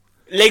first.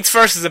 Legs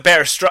first is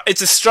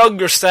it's a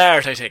stronger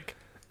start, I think.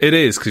 It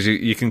is, because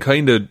you can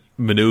kind of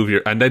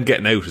manoeuvre, and then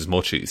getting out is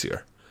much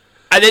easier.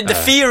 And then the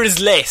fear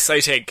is less,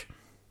 I think.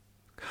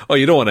 Oh,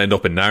 you don't want to end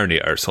up in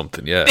Narnia or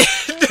something, yeah.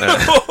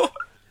 No.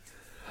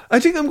 I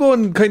think I'm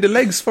going kind of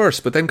legs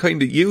first, but then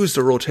kind of use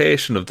the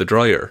rotation of the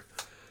dryer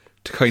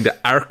to kind of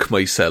arc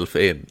myself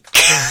in.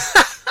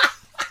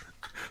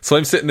 So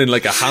I'm sitting in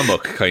like a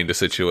hammock kind of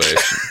situation.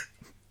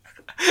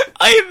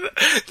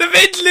 The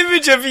mental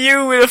image of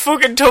you with a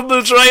fucking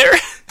tumble dryer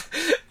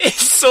is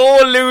so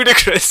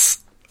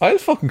ludicrous. I'll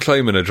fucking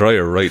climb in a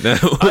dryer right now.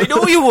 I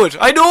know you would.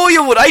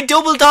 I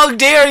double dog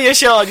dare you,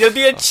 Sean. You'll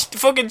be a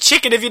fucking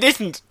chicken if you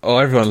didn't. Oh,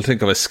 everyone will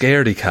think I'm a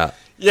scaredy cat.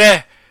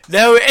 Yeah.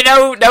 Now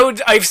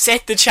I've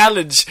set the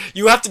challenge.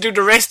 You have to do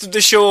the rest of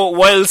the show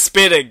while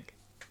spinning.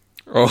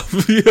 Oh,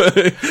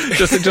 yeah.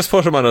 Just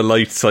put him on a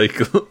light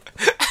cycle.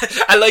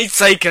 A light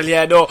cycle,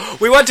 yeah, no.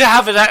 We want to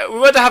have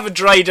a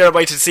dry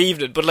thermite this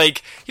evening, but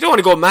like, you don't want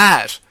to go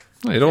mad.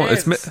 No, you don't.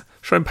 Yes.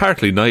 Sure, I'm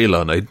partly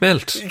nylon. I'd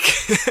melt.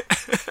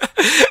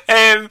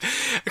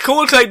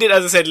 Cole climbed in,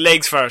 as I said,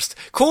 legs first.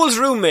 Cole's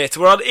roommates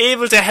were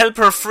unable to help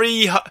her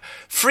free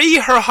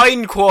her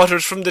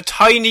hindquarters from the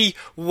tiny,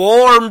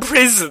 warm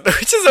prison,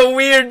 which is a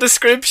weird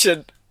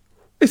description.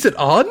 Is it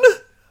on?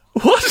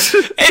 What?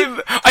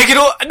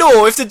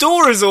 If the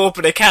door is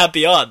open, it can't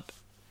be on.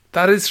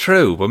 That is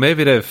true, but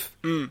maybe they've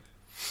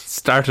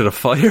started a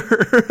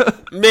fire.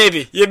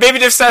 Maybe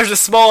they've started a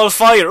small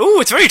fire.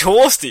 Ooh, it's very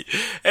toasty.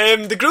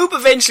 The group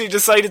eventually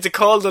decided to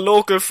call the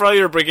local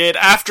fire brigade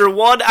after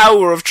 1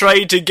 hour of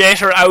trying to get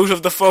her out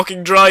of the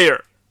fucking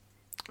dryer.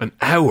 An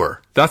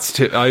hour? That's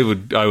I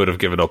would have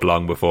given up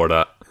long before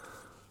that.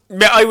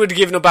 I would have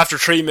given up after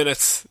 3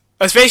 minutes.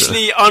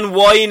 Especially on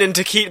wine and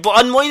tequila. But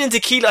on wine and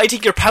tequila, I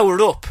think you're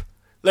powered up.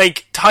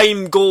 Like,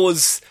 time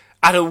goes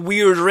at a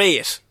weird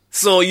rate.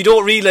 So you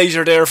don't realise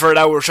you're there for an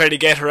hour trying to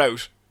get her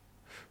out.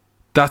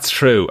 That's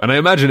true. And I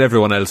imagine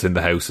everyone else in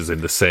the house is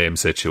in the same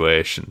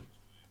situation.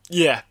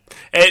 Yeah.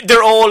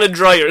 They're all in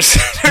dryers.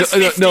 There's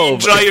 15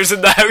 dryers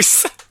in the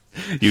house.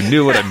 You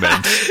knew what I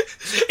meant.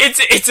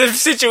 It's a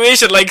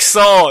situation like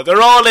Saw.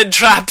 They're all in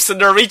traps and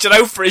they're reaching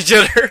out for each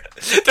other.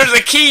 There's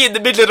a key in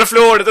the middle of the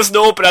floor that doesn't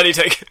open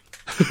anything.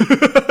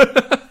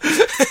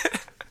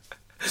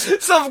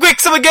 Someone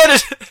get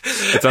it!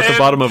 It's at the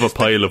bottom of a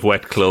pile of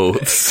wet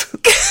clothes.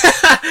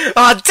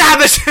 Oh,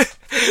 damn it!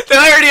 The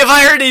irony of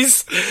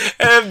ironies!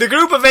 The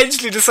group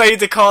eventually decided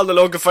to call the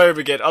local fire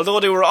brigade. Although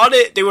they were on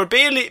it, they were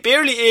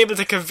barely able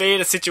to convey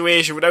the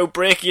situation without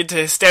breaking into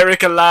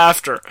hysterical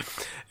laughter.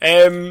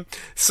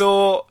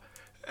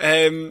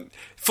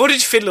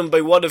 Footage filmed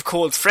by one of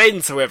Cole's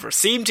friends, however,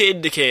 seemed to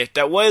indicate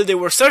that while they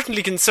were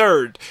certainly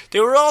concerned, they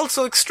were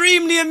also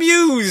extremely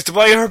amused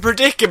by her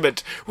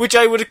predicament, which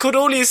could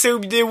only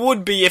assume they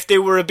would be if they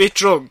were a bit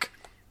drunk.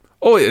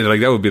 Oh, like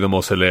that would be the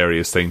most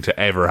hilarious thing to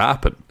ever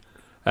happen.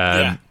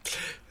 Yeah.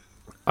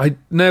 I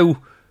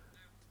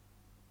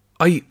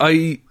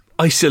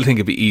still think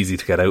it'd be easy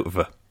to get out of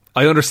it.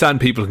 I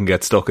understand people can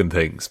get stuck in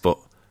things, but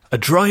a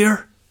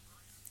dryer?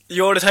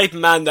 You're the type of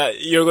man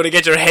that you're going to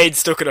get your head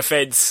stuck in a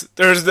fence.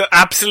 There's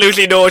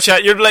absolutely no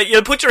chance.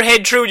 You'll put your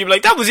head through and you'll be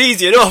like, that was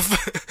easy enough.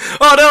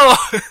 Oh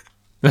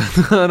no!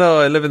 Oh no,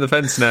 I live in the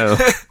fence now.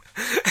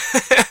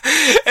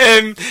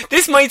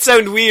 This might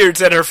sound weird,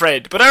 said her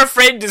friend, but our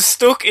friend is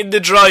stuck in the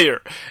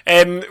dryer.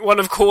 One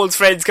of Cole's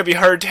friends can be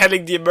heard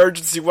telling the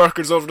emergency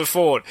workers over the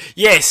phone.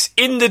 Yes,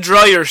 in the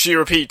dryer, she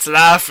repeats,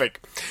 laughing.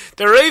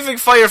 The arriving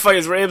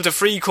firefighters were able to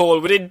free Cole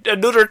within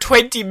another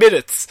 20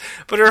 minutes,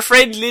 but her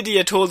friend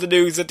Lydia told the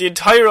news that the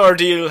entire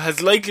ordeal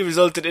has likely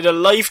resulted in a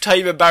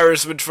lifetime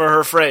embarrassment for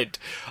her friend.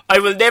 I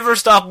will never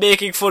stop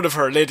making fun of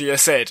her, Lydia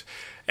said.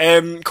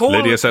 Cole,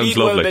 Lydia sounds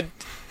lovely.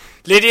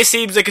 Lydia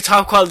seems like a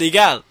top quality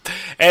gal.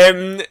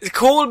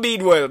 Cole,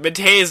 meanwhile,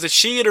 maintains that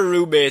she and her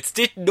roommates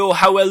didn't know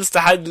how else to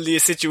handle the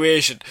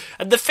situation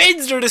and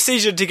defends their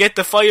decision to get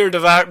the fire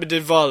department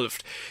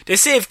involved. They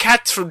save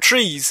cats from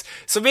trees,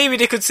 so maybe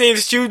they could save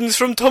students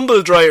from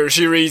tumble dryers,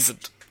 she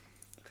reasoned.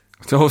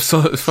 So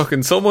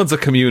fucking someone's a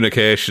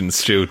communications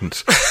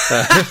student.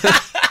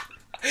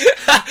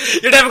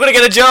 You're never going to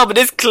get a job in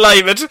this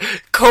climate,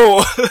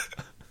 Cole.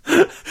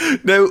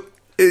 Now,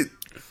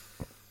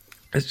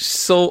 I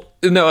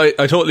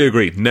totally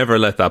agree. Never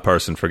let that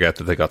person forget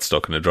that they got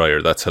stuck in a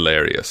dryer. That's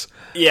hilarious.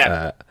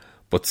 Yeah.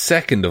 But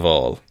second of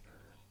all,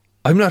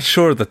 I'm not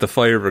sure that the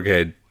fire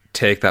brigade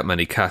take that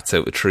many cats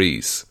out of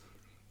trees.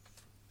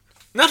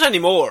 Not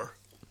anymore.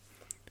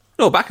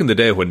 No, back in the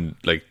day when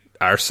like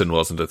arson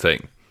wasn't a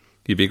thing,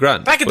 you'd be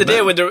grand. Back in the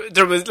day when there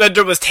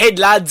was 10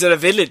 lads in a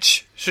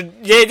village,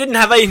 they didn't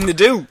have anything to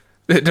do.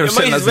 There were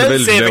sitting as the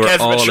village, they were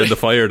all in the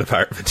fire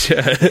department.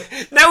 Yeah.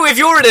 Now, if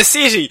you're in a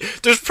city,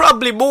 there's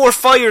probably more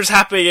fires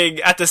happening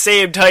at the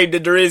same time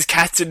than there is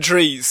cats in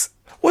trees.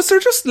 Was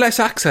there just less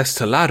access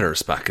to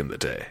ladders back in the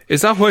day?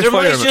 Is that why there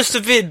might just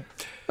have been?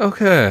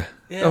 Okay,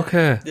 yeah.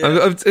 Okay.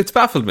 Yeah. It's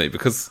baffled me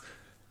because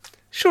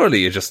surely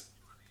you just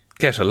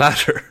get a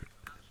ladder.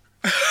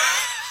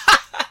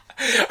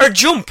 Or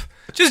jump.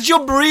 Just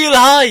jump real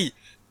high.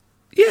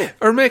 Yeah,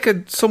 or make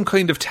some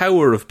kind of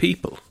tower of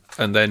people.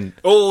 And then...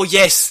 Oh,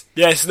 yes,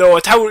 no,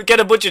 a tower, get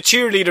a bunch of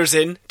cheerleaders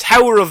in,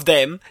 tower of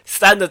them,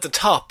 stand at the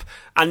top,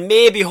 and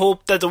maybe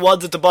hope that the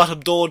ones at the bottom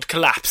don't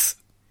collapse.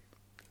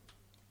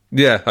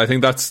 Yeah, I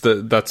think that's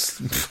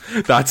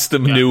the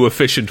new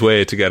efficient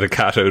way to get a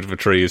cat out of a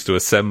tree, is to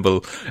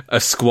assemble a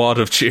squad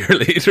of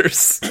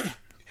cheerleaders.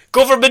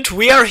 Government,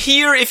 we are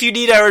here if you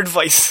need our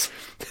advice.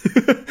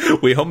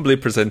 We humbly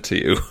present to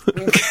you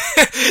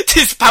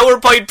this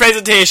PowerPoint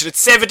presentation. It's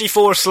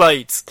 74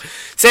 slides.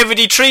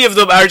 73 of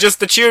them are just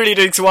the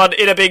cheerleading squad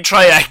in a big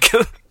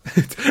triangle.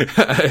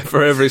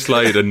 For every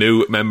slide, a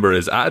new member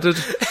is added,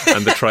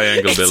 and the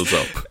triangle builds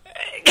up.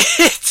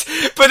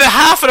 But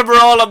half of them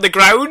are all on the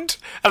ground,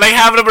 and like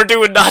half of them are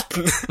doing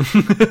nothing.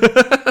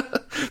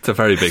 It's a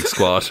very big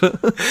squad.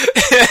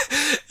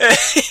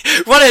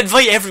 Want to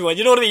invite everyone,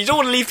 you know what I mean? You don't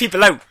want to leave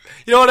people out.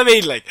 You know what I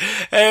mean? Like,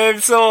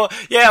 so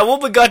yeah, a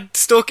woman got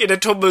stuck in a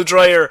tumble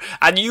dryer,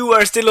 and you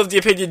are still of the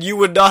opinion you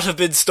would not have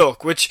been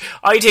stuck. Which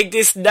I think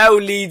this now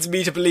leads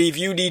me to believe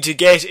you need to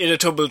get in a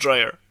tumble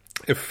dryer.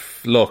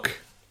 If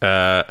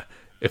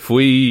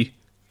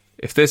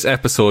this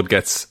episode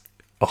gets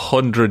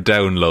 100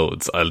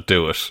 downloads, I'll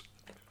do it.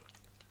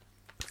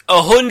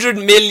 100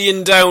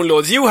 million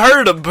downloads. You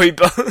heard them,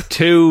 people.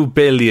 2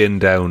 billion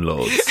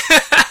downloads.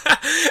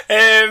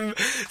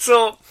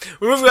 So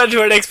we're moving on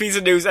to our next piece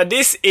of news, and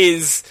this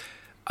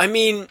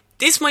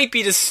might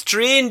be the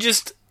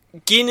strangest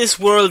Guinness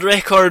World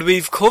Record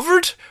we've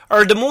covered,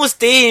 or the most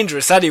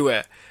dangerous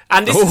anyway.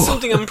 And this is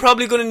something I'm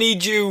probably going to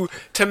need you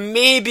to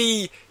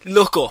maybe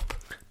look up.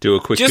 Do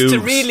a quick just goobs. To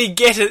really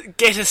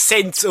get a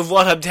sense of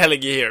what I'm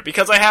telling you here,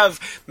 because I have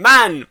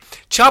man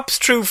chops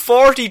through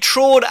 40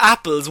 thrown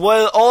apples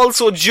while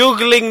also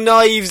juggling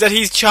knives that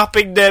he's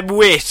chopping them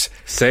with.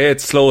 Say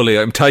it slowly,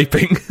 I'm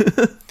typing.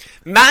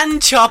 Man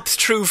chops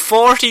through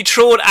 40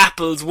 thrown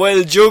apples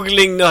while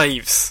juggling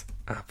knives.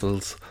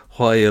 Apples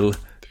while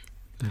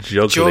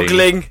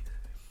juggling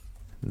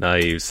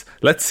knives.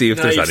 Let's see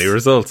if there's any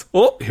results.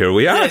 Oh, here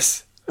we are.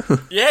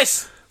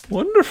 Yes.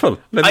 Wonderful.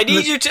 I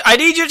need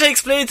you to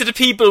explain to the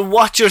people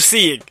what you're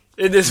seeing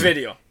in this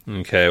video.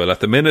 Okay, well,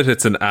 at the minute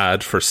it's an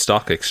ad for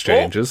stock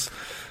exchanges.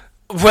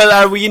 Well,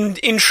 are we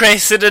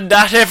interested in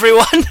that,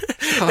 everyone?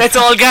 Let's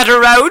all gather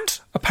round.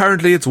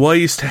 apparently it's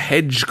wise to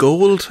hedge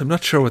gold. I'm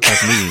not sure what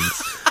that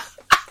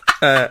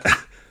means.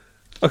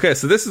 Okay,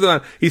 so this is the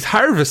man. He's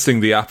harvesting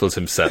the apples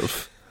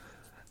himself.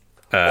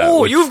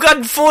 You've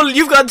gone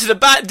to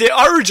the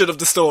origin of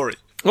the story.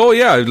 Oh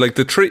yeah, like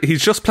the tree.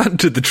 He's just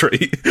planted the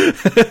tree.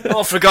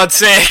 Oh, for God's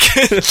sake!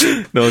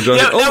 No, John.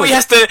 Now he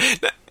has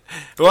to.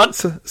 What?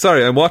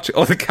 Sorry, I'm watching.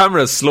 Oh, the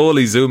camera is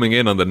slowly zooming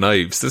in on the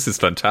knives. This is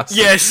fantastic.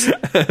 Yes.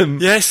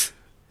 Yes.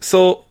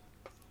 So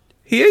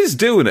he is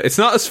doing it. It's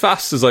not as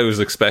fast as I was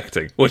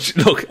expecting. Which,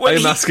 look,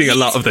 I'm asking a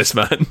lot of this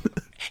man.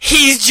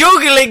 He's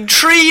juggling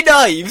 3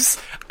 knives,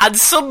 and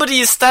somebody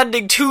is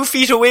standing 2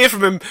 feet away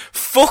from him,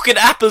 fucking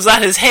apples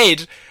at his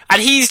head,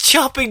 and he's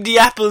chopping the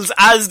apples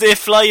as they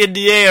fly in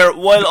the air,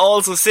 while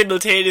also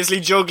simultaneously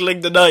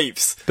juggling the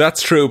knives.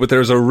 That's true, but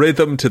there's a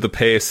rhythm to the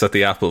pace that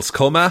the apples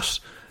come at,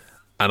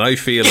 and I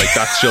feel like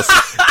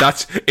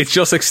it's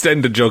just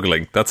extended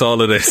juggling. That's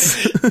all it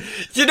is.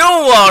 You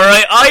know what,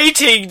 right? I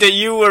think that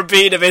you were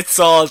being a bit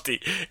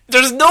salty.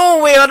 There's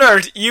no way on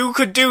earth you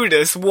could do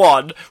this,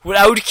 1,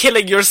 without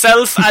killing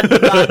yourself and the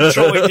man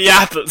throwing the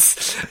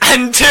apples.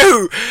 And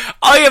 2,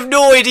 I have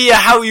no idea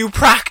how you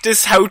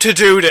practice how to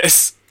do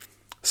this.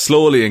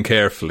 Slowly and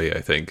carefully, I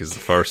think, is the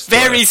first.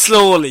 Very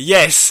slowly,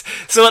 yes.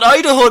 So an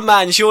Idaho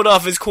man showed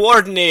off his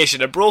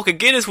coordination and broke a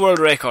Guinness World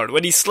Record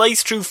when he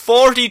sliced through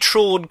 40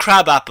 thrown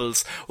crab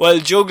apples while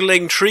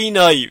juggling 3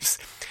 knives.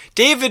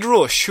 David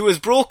Rush, who has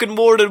broken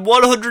more than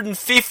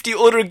 150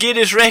 other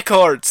Guinness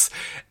records,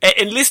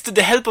 enlisted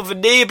the help of a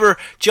neighbour,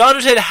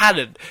 Jonathan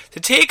Hannon, to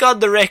take on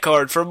the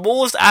record for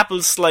most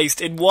apples sliced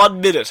in 1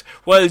 minute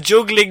while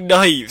juggling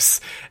knives.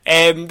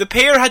 The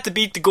pair had to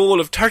beat the goal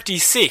of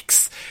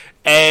 36.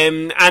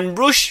 And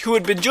Rush, who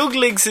had been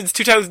juggling since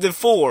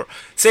 2004,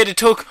 said it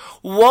took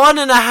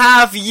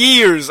 1.5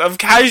 years of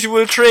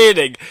casual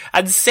training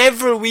and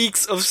several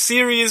weeks of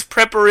serious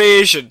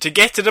preparation to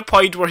get to the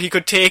point where he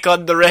could take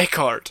on the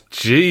record.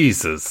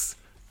 Jesus.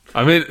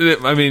 I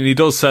mean, he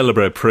does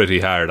celebrate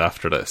pretty hard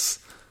after this.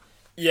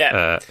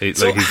 Yeah.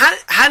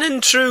 Hannon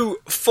threw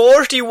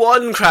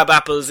 41 crab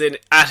apples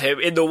at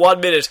him in the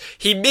 1 minute.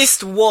 He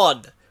missed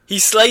 1. He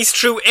sliced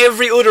through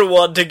every other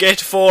one to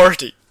get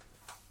 40.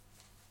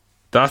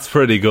 That's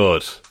pretty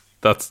good.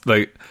 That's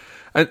like,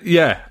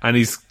 and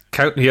he's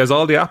counting. He has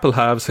all the apple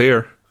halves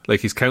here.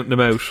 Like, he's counting them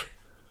out.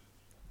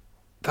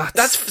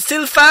 That's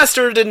still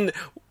faster than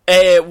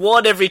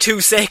 1 every 2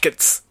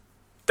 seconds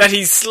that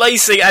he's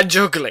slicing and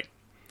juggling.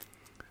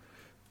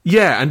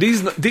 Yeah, and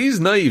these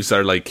knives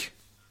are like,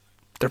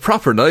 they're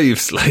proper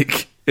knives.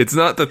 Like, it's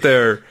not that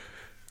they're,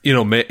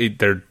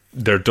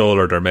 they're dull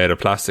or they're made of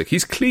plastic.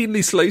 He's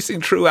cleanly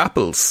slicing through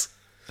apples.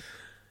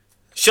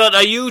 Sean,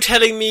 are you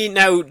telling me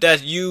now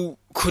that you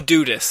could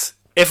do this?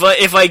 If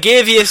I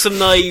gave you some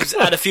knives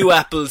and a few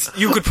apples,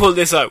 you could pull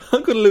this out.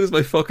 I'm going to lose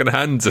my fucking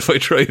hands if I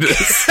try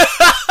this.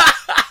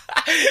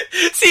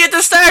 See, at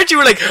the start you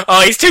were like,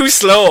 oh, he's too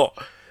slow.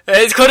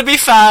 It's going to be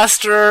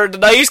faster, the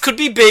knives could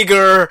be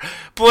bigger,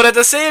 but at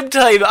the same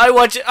time, I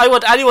want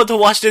anyone to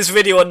watch this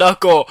video and not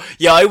go,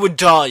 yeah, I would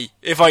die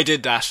if I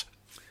did that.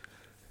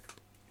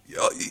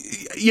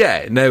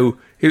 Yeah, now,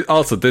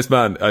 also, this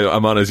man,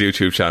 I'm on his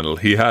YouTube channel,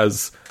 he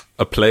has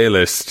a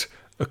playlist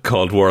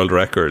called World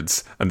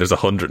Records, and there's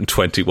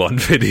 121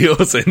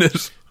 videos in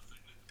it.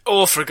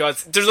 Oh, for God's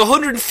sake. There's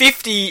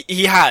 150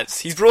 he has.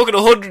 He's broken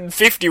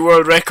 150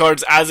 world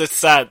records as it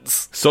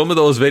stands. Some of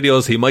those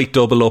videos, he might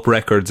double up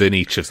records in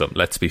each of them,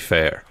 let's be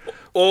fair.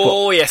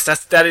 Oh, but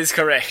yes, that is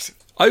correct.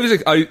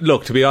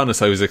 Look, to be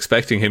honest, I was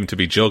expecting him to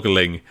be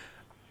juggling,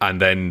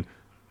 and then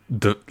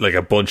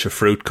a bunch of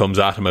fruit comes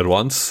at him at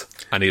once,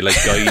 and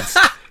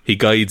he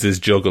guides his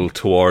juggle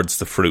towards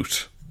the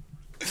fruit.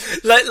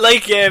 It's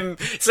like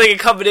a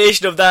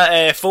combination of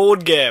that phone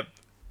game,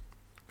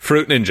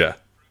 Fruit Ninja.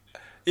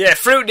 Yeah,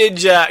 Fruit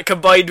Ninja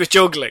combined with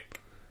juggling.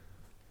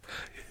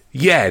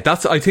 Yeah,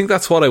 I think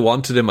that's what I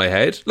wanted in my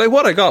head. Like,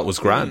 what I got was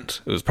grand.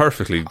 It was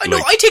perfectly. I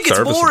know. I think it's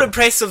more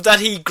impressive that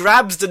he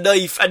grabs the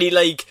knife and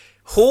he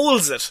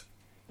holds it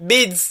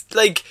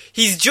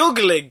he's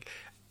juggling,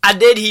 and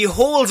then he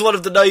holds one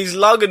of the knives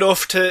long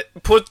enough to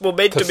put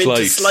momentum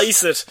to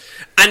slice it,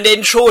 and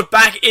then throw it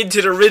back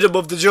into the rhythm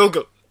of the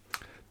juggle.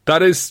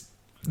 That is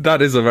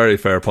a very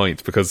fair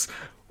point, because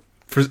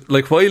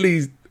while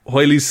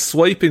he's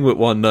swiping with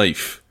one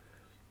knife,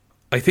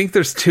 I think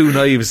there's 2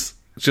 knives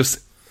just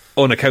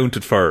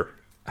unaccounted for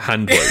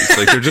hand-wise.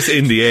 They're just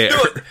in the air.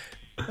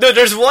 No,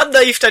 there's one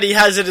knife that he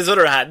has in his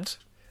other hand,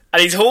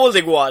 and he's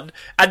holding one,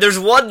 and there's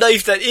one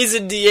knife that is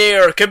in the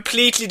air,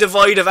 completely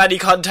devoid of any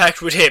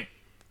contact with him.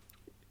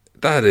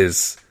 That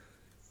is...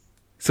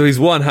 So he's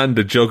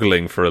one-handed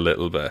juggling for a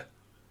little bit.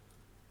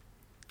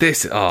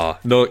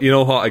 No, you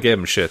know what? I gave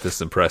him shit. This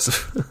is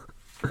impressive.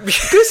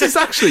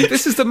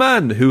 This is the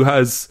man who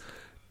has...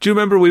 Do you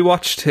remember we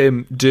watched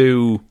him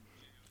do...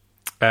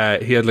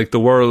 he had the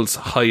world's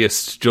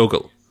highest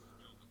juggle.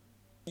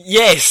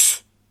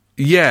 Yes.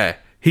 Yeah,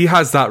 he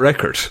has that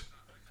record.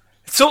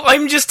 So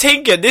I'm just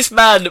thinking, this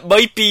man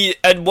might be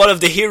one of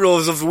the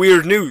heroes of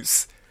weird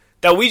news.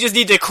 That we just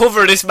need to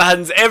cover this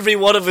man's every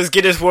one of his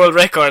Guinness World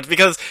Records,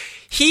 because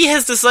he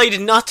has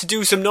decided not to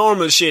do some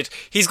normal shit.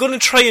 He's going to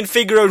try and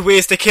figure out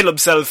ways to kill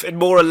himself in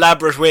more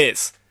elaborate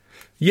ways.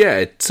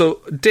 Yeah,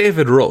 so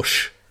David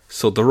Rush,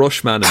 so the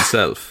Rush man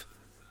himself.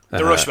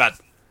 The Rush man.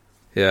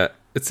 Yeah.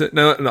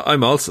 Now,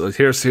 I'm also...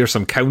 Here's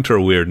some counter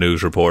weird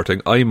news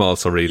reporting. I'm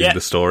also reading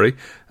the story.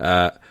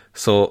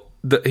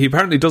 He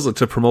apparently does it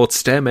to promote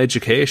STEM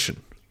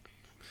education.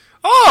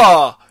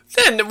 Oh,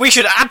 then we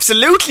should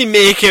absolutely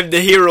make him the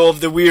hero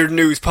of the Weird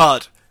News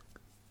pod.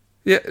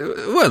 Yeah,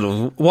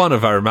 well, one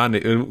of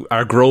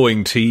our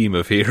growing team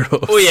of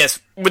heroes. Oh yes,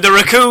 with the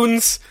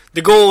raccoons,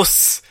 the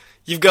ghosts,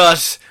 you've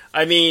got...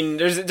 I mean,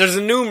 there's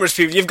numerous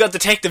people. You've got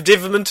Detective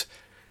Divilment.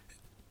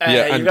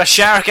 You've got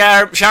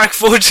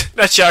Sharkfoot,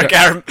 not Shark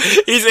Arm.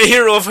 He's a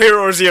hero of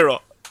Hero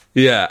Zero.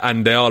 Yeah,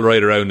 and they all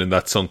ride around in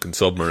that sunken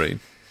submarine.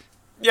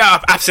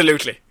 Yeah,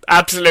 absolutely.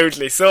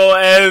 So,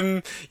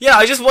 I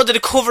just wanted to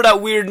cover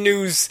that weird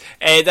news,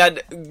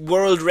 that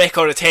world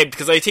record attempt,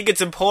 because I think it's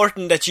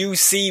important that you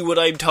see what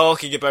I'm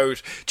talking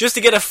about, just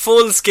to get a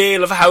full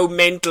scale of how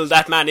mental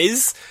that man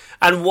is,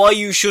 and why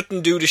you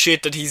shouldn't do the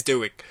shit that he's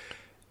doing.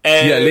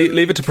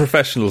 Leave it to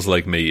professionals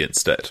like me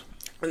instead.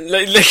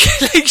 Like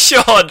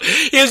Sean,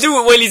 he'll do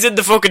it while he's in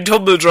the fucking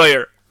tumble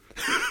dryer.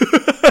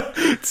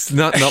 It's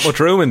not much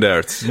room in there.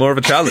 It's more of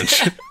a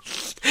challenge.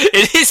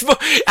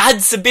 It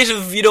adds a bit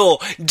of,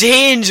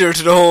 danger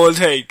to the whole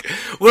thing.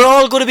 We're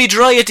all going to be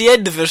dry at the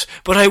end of it,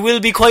 but I will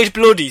be quite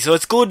bloody, so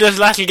it's good that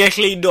that'll get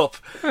cleaned up.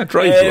 Yeah,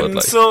 dry blood,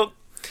 like. So,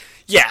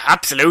 yeah,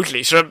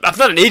 absolutely. Sure, I'm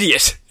not an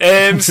idiot.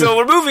 So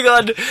we're moving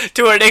on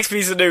to our next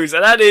piece of news,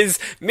 and that is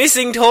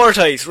missing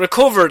tortoise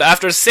recovered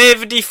after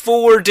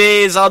 74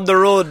 days on the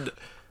run.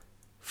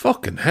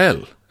 Fucking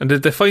hell. And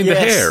did they find the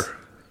hair?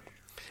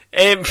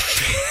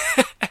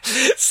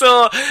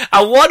 So,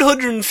 a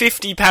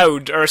 150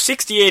 pound or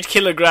 68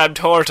 kilogram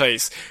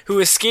tortoise who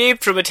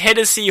escaped from a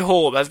Tennessee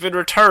home has been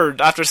returned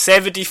after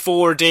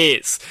 74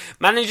 days,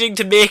 managing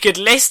to make it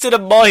less than a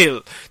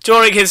mile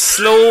during his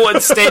slow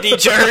and steady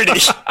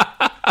journey.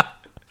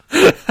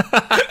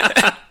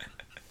 The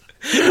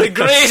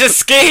Great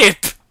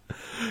Escape.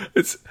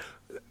 It's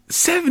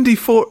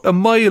 74, a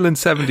mile in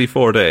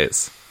 74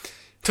 days.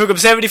 Took him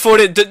 74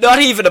 days, not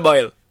even a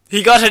mile.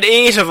 He got an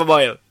 8 of a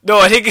mile. No,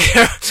 I think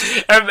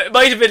it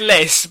might have been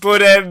less. But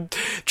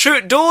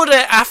though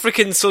the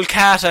African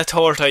sulcata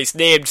tortoise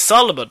named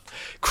Solomon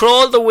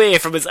crawled away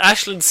from his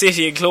Ashland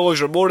City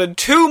enclosure more than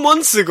 2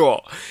 months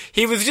ago,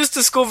 he was just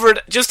discovered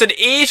just an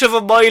 8 of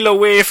a mile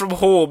away from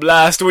home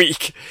last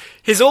week.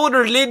 His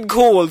owner Lynn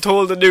Cole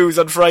told the news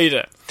on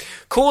Friday.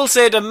 Cole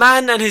said a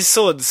man and his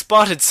son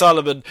spotted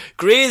Solomon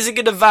grazing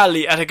in a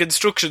valley at a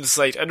construction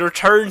site and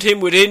returned him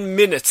within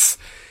minutes.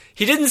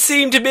 He didn't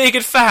seem to make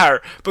it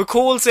far, but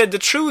Cole said the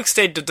true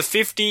extent of the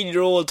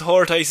 15-year-old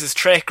tortoise's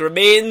trek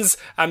remains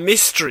a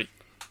mystery.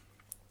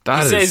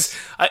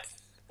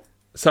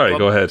 Sorry,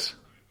 go ahead.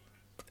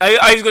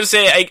 I was going to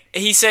say,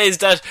 he says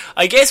that,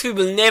 I guess we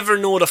will never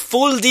know the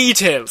full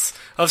details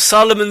of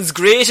Solomon's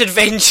great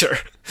adventure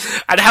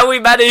and how he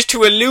managed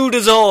to elude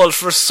us all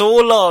for so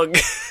long.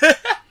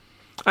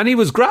 And he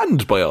was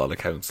grand by all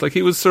accounts, like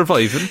he was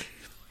surviving.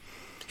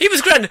 He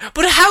was grand,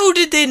 but how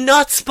did they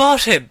not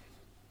spot him?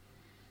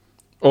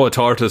 Oh, a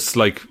tortoise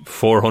like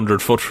 400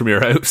 foot from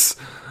your house.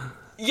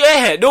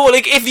 Yeah, no,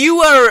 like if you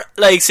are,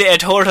 like, say, a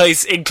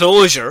tortoise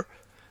enclosure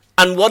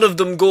and one of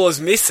them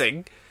goes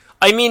missing,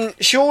 I mean,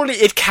 surely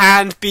it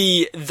can't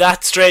be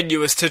that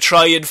strenuous to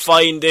try and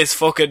find this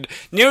fucking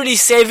nearly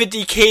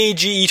 70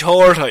 kg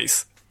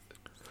tortoise.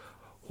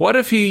 What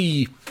if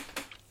he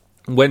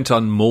went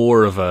on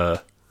more of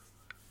a...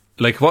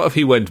 Like, what if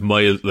he went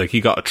mild, like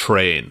he got a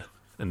train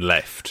and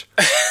left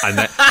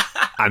and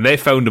they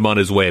found him on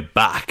his way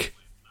back?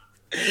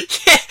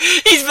 Yeah,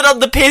 he's been on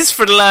the piss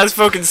for the last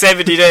fucking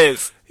 70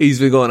 days. He's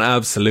been going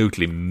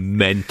absolutely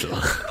mental.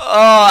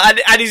 Oh,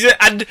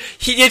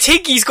 you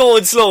think he's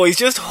going slow? He's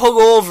just hung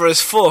over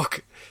as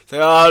fuck. So,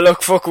 oh,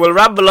 look, fuck, we'll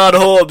ramble on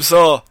home.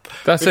 So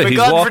that's it. He's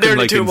walking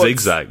like in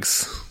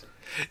zigzags.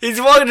 He's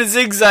walking in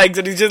zigzags,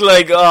 and he's just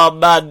like, oh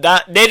man,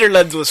 that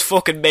Netherlands was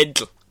fucking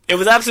mental. It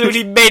was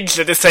absolutely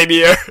mental this time of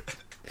year.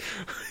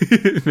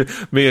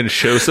 Me and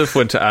Joseph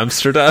went to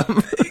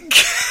Amsterdam.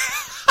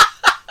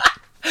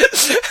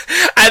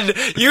 And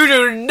you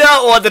do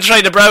not want to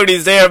try the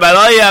brownies there, man.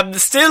 I am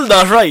still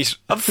not right.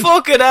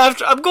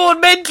 I'm going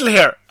mental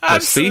here. My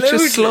speech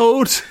is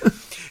slowed.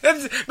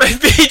 My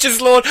speech is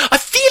slowed. I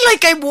feel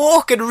like I'm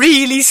walking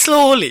really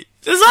slowly.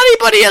 Does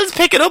anybody else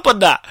picking up on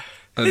that?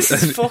 This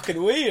is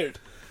fucking weird.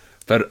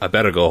 I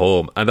better go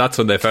home. And that's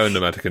when they found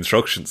him at a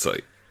construction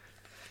site.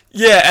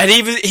 Yeah, and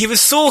he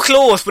was so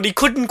close, but he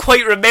couldn't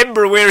quite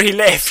remember where he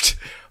left.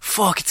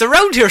 Fuck, it's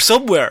around here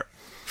somewhere.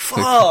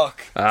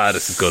 Fuck.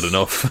 This is good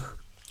enough.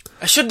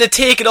 I shouldn't have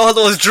taken all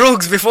those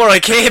drugs before I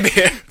came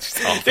here.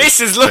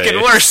 This is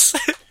looking worse.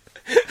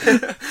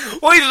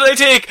 Why did I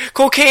take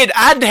cocaine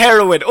and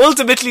heroin,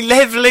 ultimately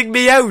levelling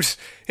me out?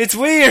 It's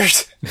weird.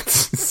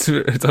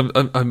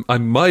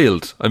 I'm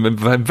mild.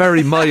 I'm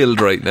very mild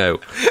right now.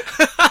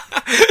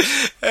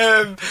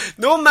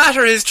 No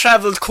matter his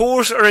travelled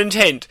course or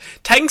intent,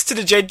 thanks to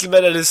the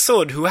gentleman and his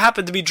son who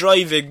happened to be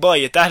driving by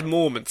at that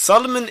moment,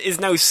 Solomon is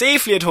now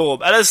safely at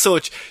home, and as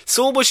such,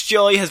 so much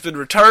joy has been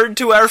returned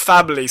to our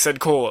family, said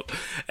Cole.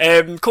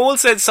 Cole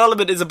said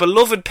Solomon is a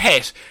beloved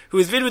pet who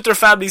has been with their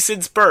family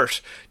since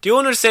birth. The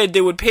owner said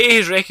they would pay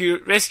his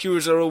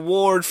rescuers a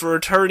reward for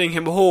returning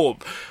him home.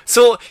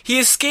 So he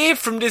escaped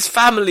from this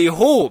family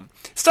home.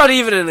 It's not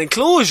even an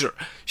enclosure.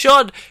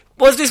 Sean,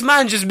 was this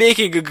man just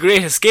making a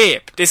great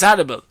escape, this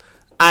animal?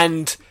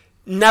 And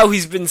now he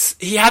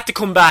had to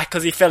come back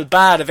because he felt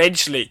bad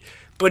eventually.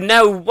 But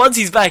now, once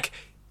he's back,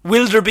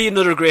 will there be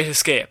another great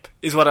escape,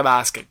 is what I'm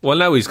asking. Well,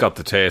 now he's got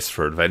the taste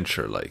for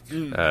adventure, like.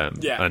 Yeah,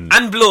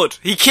 and blood.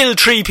 He killed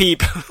 3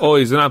 people. Oh,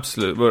 he's an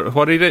absolute...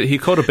 What he did, he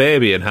cut a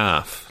baby in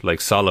half,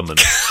 like Solomon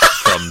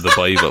from the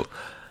Bible.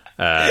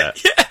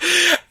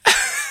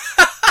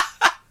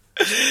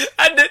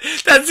 And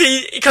that's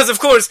because of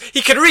course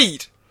he can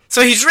read,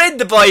 so he's read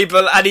the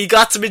Bible and he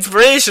got some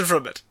inspiration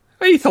from it.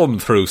 He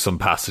thumbed through some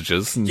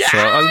passages and so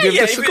I'll give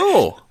this a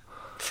go.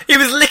 He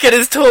was licking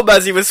his thumb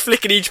as he was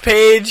flicking each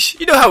page.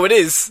 You know how it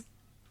is.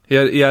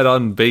 He had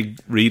on big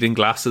reading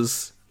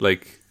glasses,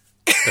 like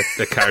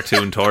a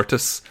cartoon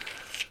tortoise.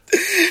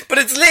 But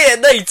it's late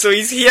at night, so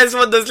he has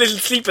one of those little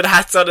sleeping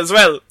hats on as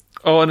well.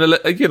 Oh, and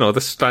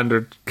the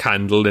standard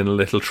candle in a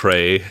little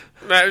tray.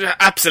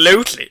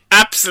 Absolutely.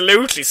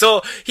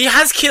 So he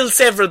has killed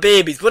several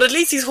babies, but at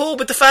least he's home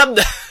with the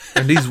family.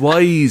 And he's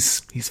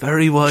wise. He's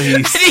very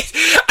wise.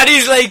 and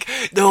he's like,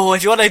 no,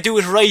 if you want to do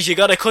it right, you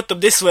gotta cut them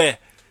this way.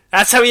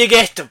 That's how you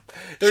get them.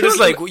 They're just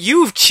like,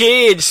 you've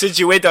changed since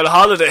you went on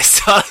holiday,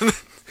 son.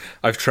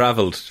 I've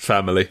travelled,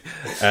 family.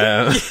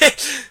 Do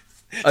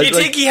you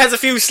think he has a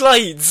few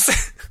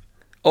slides?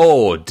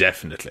 Oh,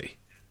 definitely.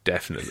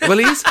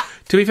 Well,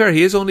 to be fair,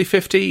 he is only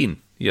 15,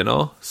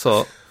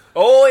 so...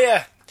 Oh,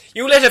 yeah.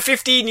 You let a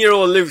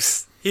 15-year-old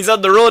loose. He's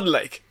on the run,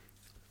 like.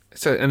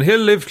 So, and he'll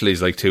live till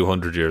he's like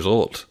 200 years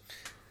old.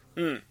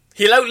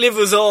 He'll outlive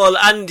us all,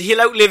 and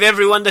he'll outlive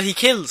everyone that he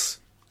kills.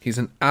 He's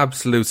an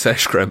absolute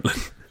sesh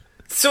gremlin.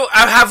 So,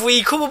 have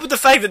we come up with the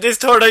fact that this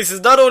tortoise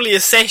is not only a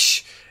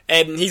sesh,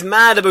 he's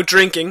mad about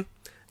drinking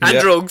and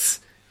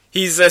drugs,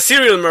 he's a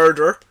serial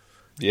murderer,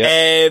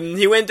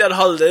 he went on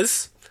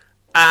holidays,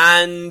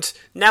 and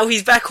now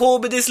he's back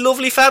home in this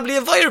lovely family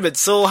environment.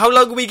 So how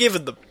long are we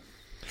giving them?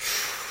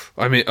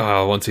 I mean,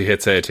 once he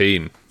hits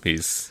 18,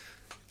 it's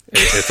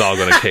all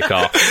going to kick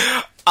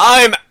off.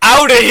 I'm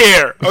out of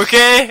here,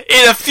 okay?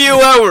 In a few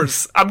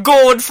hours. I'm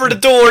going for the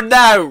door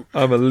now.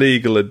 I'm a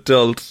legal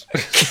adult.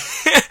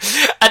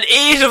 An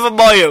 1/8 of a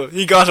mile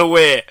he got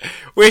away.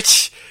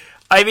 Which,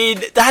 I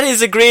mean, that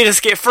is a great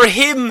escape. For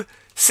him,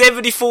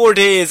 74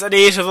 days, an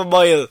 1/8 of a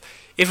mile.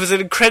 It was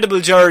an incredible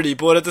journey,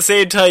 but at the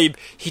same time,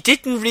 he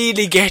didn't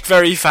really get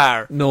very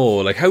far. No,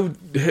 like,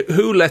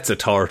 who lets a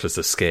tortoise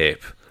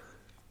escape?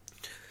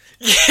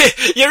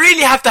 You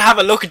really have to have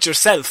a look at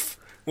yourself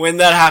when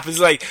that happens.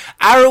 Like,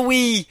 are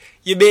we,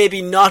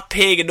 maybe not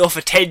paying enough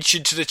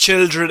attention to the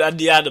children and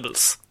the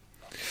animals?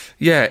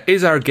 Yeah,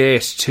 is our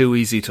gate too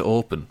easy to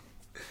open?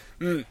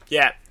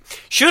 Yeah.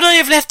 Should I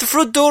have left the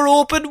front door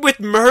open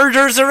with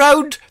murders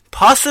around?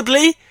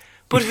 Possibly.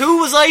 But who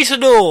was I to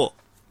know?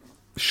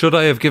 Should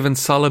I have given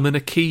Solomon a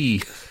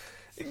key?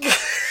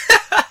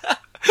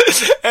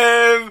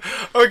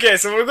 Okay,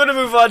 so we're going to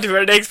move on to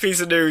our next piece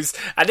of news,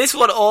 and this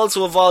one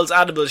also involves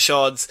animal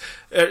shots,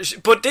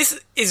 but this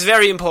is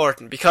very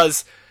important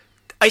because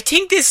I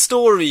think this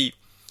story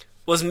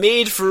was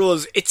made for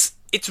us. It's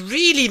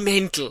really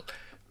mental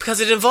because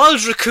it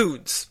involves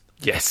raccoons.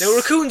 Yes. Now,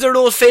 raccoons are an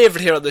old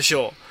favourite here on the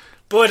show,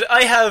 but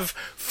I have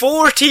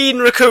 14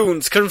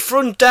 raccoons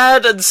confront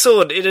dad and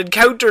son in an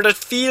encounter that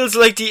feels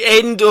like the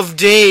end of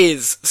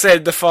days,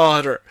 said the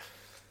father.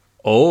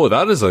 Oh,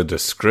 that is a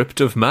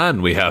descriptive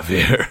man we have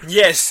here.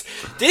 Yes,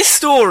 this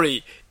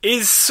story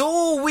is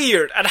so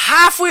weird, and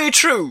halfway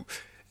through,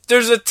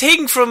 there's a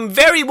thing from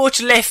very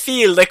much left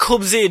field that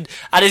comes in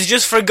and is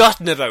just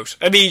forgotten about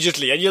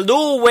immediately, and you'll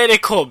know when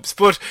it comes.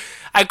 But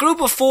a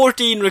group of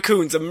 14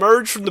 raccoons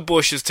emerged from the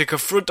bushes to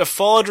confront a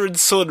father and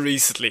son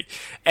recently.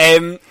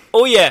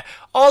 Oh yeah,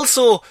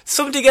 also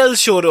something else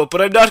showed up,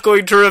 but I'm not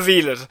going to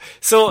reveal it.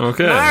 So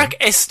okay. Mark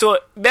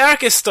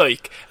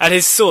Estoik and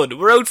his son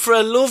were out for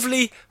a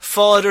lovely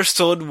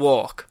father-son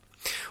walk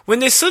when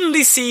they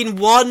suddenly seen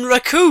one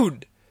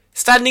raccoon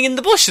standing in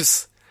the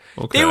bushes.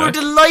 Okay. They were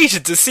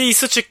delighted to see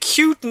such a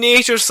cute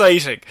nature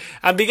sighting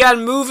and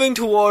began moving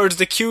towards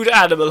the cute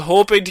animal,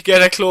 hoping to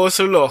get a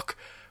closer look.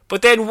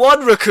 But then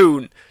one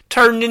raccoon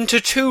turned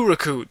into 2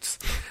 raccoons,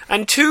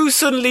 and 2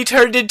 suddenly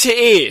turned into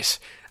 8,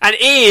 and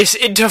 8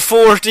 into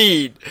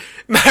 14.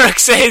 Mark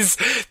says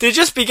they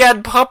just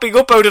began popping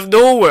up out of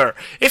nowhere.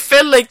 It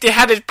felt like they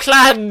had it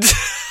planned.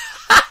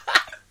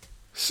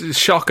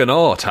 Shock and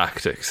awe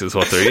tactics is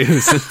what they're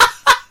using.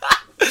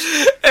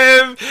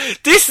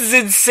 This is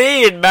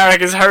insane,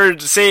 Mark is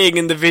heard saying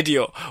in the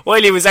video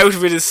while he was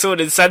out with his son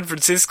in San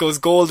Francisco's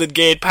Golden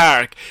Gate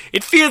Park.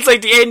 It feels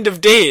like the end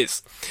of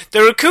days.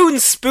 The raccoon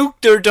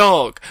spooked their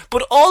dog,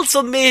 but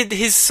also made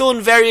his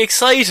son very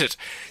excited.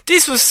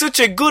 This was such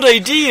a good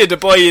idea, the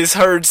boy is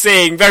heard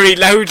saying very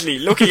loudly,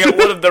 looking at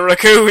one of the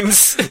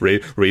raccoons.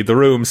 Read the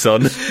room,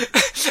 son.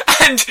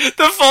 And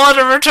the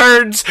father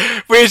returns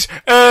with,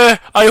 I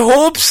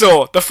hope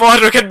so. The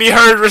father can be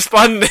heard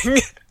responding.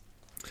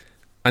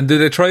 And do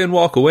they try and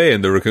walk away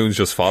and the raccoons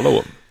just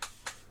follow him?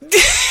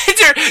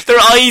 their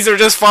eyes are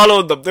just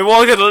following them. They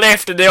walk to the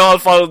left and they all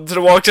follow them. They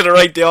walk to the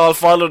right, they all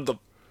followed them.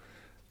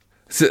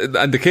 So,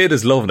 and the kid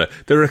is loving it.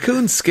 The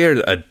raccoon's scared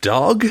of a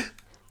dog?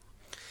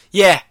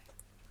 Yeah.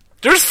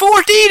 There's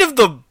 14 of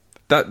them.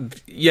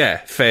 Yeah,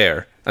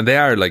 fair. And they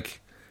are like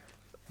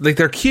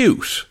they're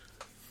cute,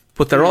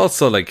 but they're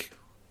also like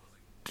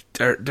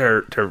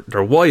they're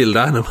wild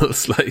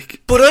animals,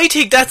 like. But I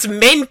think that's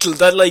mental.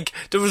 That like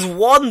there was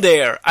one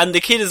there, and the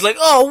kid is like,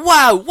 "Oh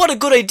wow, what a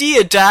good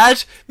idea,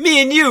 Dad!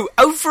 Me and you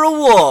out for a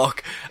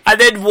walk." And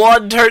then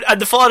one turn, and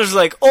the father's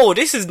like, "Oh,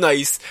 this is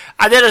nice."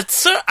 And then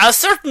at a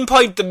certain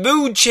point, the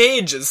mood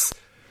changes,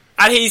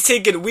 and he's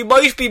thinking, "We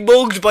might be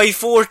mugged by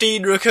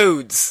 14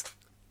 raccoons."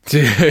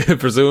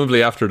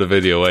 Presumably after the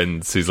video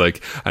ends, he's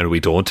like, "And we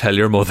don't tell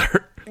your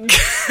mother."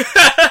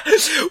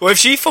 Well, if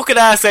she fucking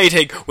asks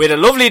anything, we had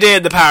a lovely day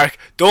in the park,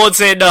 don't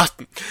say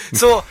nothing.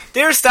 So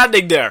they're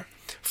standing there,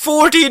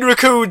 14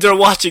 raccoons are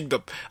watching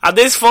them, and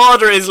this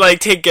father is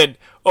like thinking,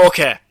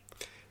 okay,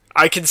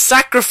 I can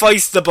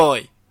sacrifice the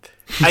boy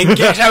and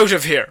get out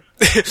of here,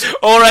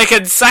 or I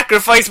can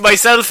sacrifice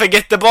myself and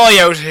get the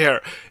boy out of here.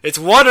 It's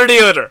one or the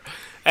other.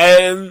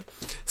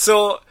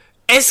 So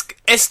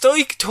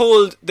Estoic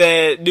told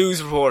the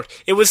news report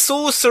it was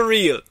so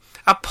surreal.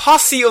 A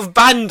posse of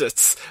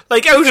bandits,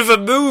 like out of a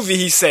movie,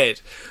 he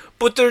said.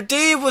 But their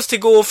day was to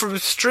go from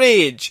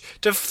strange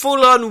to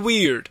full-on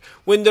weird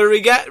when the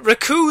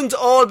raccoons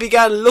all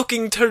began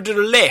looking to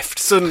their left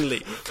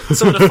suddenly.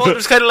 So the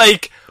father's kind of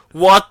like,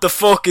 what the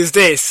fuck is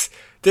this?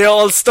 They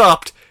all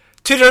stopped.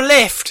 To their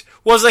left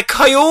was a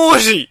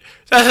coyote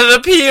that had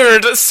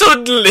appeared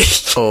suddenly.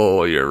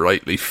 Oh, you're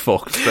rightly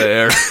fucked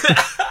there.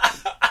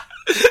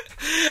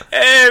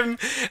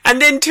 And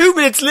then 2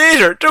 minutes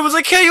later, there was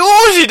a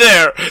coyote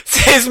there,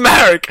 says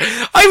Mark.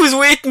 I was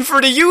waiting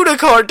for the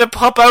unicorn to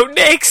pop out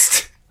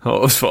next.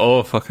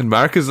 Fucking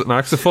Mark's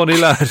a funny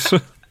lad.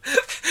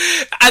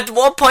 At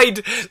one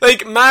point,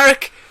 like,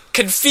 Mark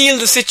can feel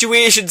the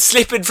situation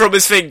slipping from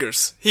his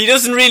fingers. He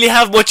doesn't really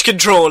have much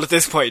control at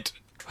this point.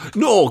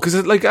 No, because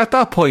like at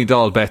that point,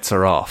 all bets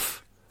are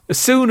off. As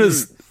soon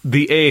as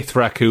the 8th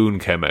raccoon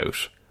came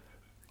out,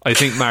 I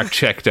think Mark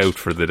checked out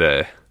for the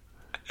day.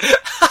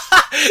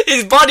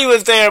 His body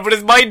was there, but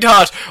his mind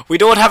thought, we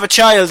don't have a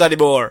child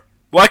anymore.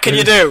 What can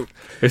you do?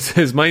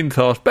 His mind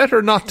thought,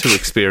 better not to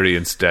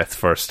experience death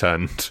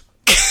firsthand.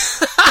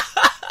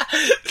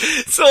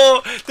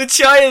 So the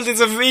child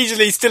is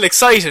immediately still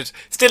excited.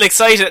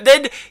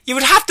 Then you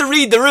would have to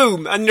read the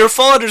room, and your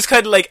father's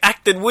kind of like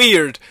acting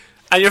weird.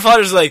 And your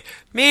father's like,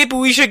 maybe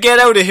we should get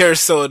out of here,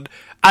 son.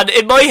 And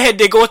in my head,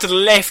 they go to the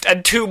left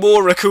and 2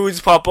 more raccoons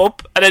pop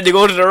up. And then they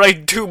go to the right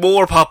and 2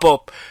 more pop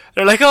up.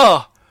 They're like,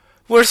 oh,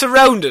 we're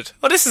surrounded.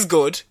 Oh, this is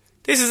good.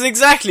 This is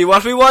exactly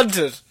what we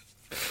wanted.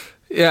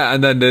 Yeah,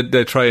 and then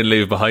they try and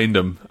leave behind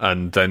them,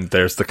 and then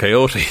there's the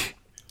coyote.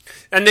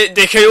 And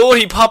the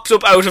coyote pops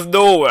up out of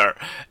nowhere.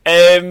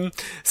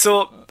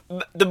 So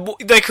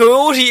the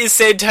coyote is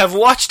said to have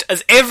watched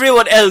as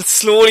everyone else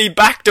slowly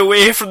backed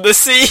away from the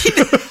scene.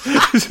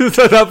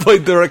 At that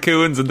point, the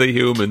raccoons and the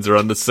humans are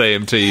on the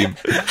same team.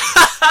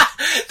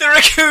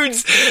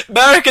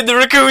 Mark and the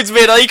raccoons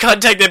made eye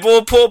contact. They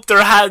both put up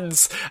their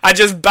hands and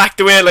just backed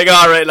away like,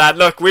 alright lad,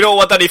 look, we don't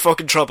want any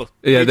fucking trouble.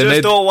 Yeah, we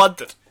just don't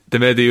want it. They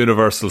made the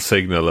universal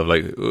signal of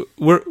like,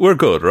 we're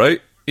good,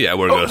 right? Yeah,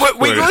 we're good.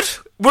 We're good?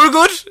 We're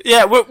good?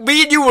 Yeah,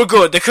 me and you were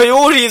good. The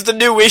coyote is the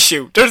new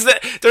issue. There's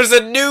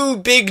a new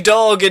big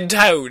dog in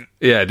town.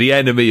 Yeah, the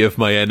enemy of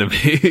my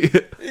enemy.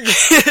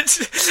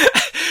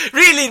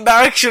 Really,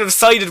 Mark should have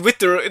sided with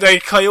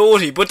the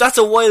coyote, but that's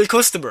a wild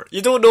customer.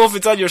 You don't know if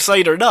it's on your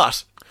side or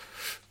not.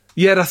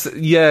 Yeah,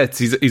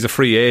 he's a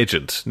free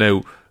agent.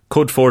 Now,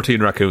 could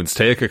 14 raccoons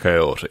take a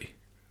coyote?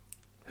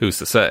 Who's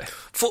to say?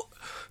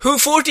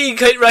 14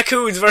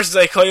 raccoons versus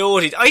a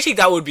coyote? I think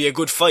that would be a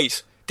good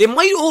fight. They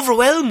might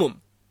overwhelm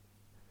him.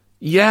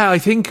 Yeah, I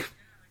think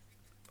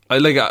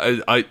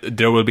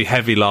there will be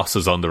heavy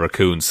losses on the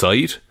raccoon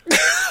side.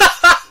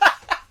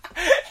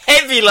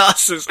 Heavy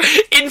losses.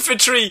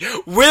 Infantry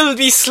will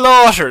be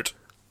slaughtered.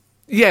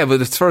 Yeah,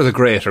 but it's for the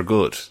greater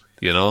good,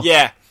 you know?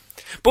 Yeah.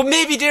 But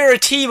maybe they're a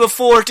team of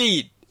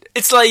 14.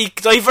 It's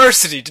like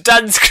diversity, the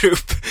dance group.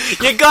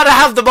 You gotta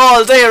have them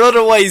all there,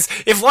 otherwise,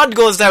 if one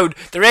goes down,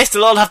 the rest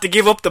will all have to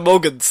give up the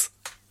muggins.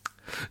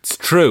 It's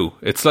true.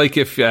 It's like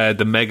if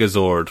the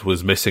Megazord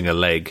was missing a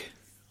leg.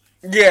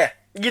 Yeah,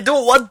 you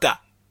don't want that.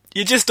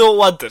 You just don't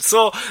want it.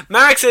 So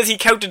Mark says he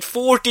counted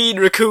 14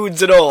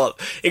 raccoons in all,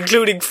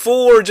 including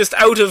 4 just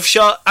out of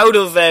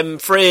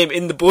frame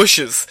in the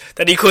bushes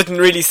that he couldn't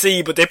really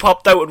see, but they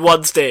popped out at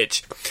one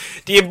stage.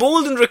 The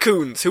emboldened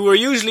raccoons, who were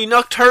usually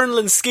nocturnal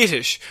and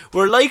skittish,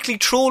 were likely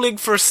trolling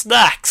for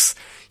snacks.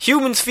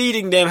 Humans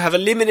feeding them have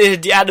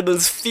eliminated the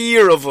animal's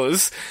fear of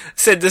us,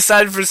 said the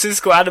San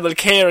Francisco Animal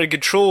Care and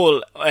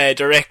Control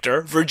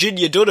Director,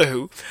 Virginia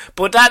Donahue,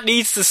 but that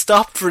needs to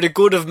stop for the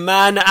good of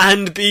man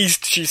and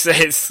beast, she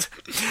says.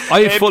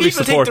 I fully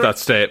support that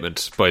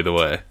statement, by the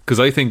way, because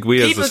I think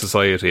we as a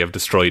society have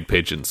destroyed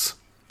pigeons.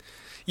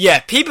 Yeah,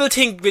 people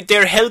think that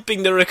they're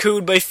helping the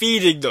raccoon by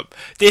feeding them.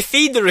 They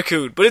feed the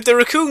raccoon, but if the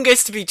raccoon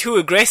gets to be too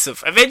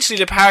aggressive, eventually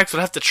the parks will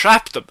have to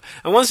trap them.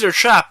 And once they're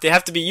trapped, they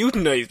have to be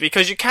euthanized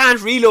because you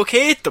can't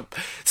relocate them.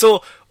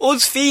 So,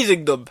 us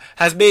feeding them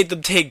has made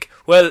them think,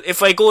 well,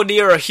 if I go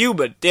near a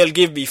human, they'll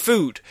give me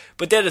food.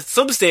 But then at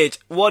some stage,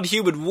 one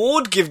human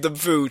won't give them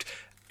food.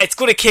 It's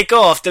going to kick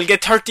off, they'll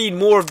get 13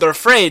 more of their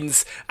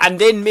friends, and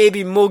then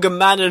maybe mug a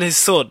man and his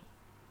son.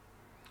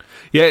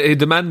 Yeah,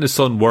 the man and his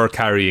son were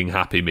carrying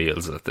Happy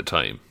Meals at the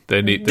time.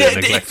 They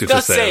neglected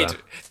to say that.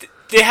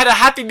 They had a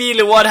Happy Meal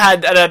in one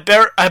hand and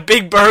a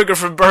big burger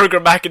from Burger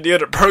Mac in the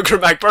other. Burger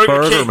Mac.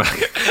 Burger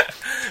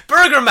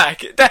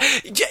Mac.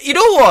 You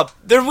know what?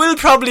 There will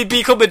probably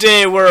become a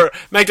day where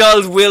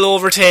McDonald's will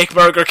overtake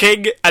Burger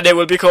King and it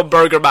will become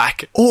Burger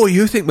Mac. Oh,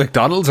 you think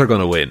McDonald's are going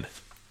to win?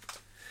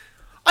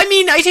 I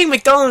mean, I think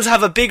McDonald's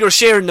have a bigger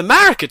share in the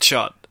market,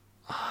 Sean.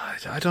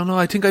 I don't know.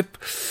 I think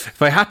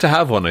if I had to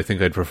have one, I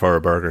think I'd prefer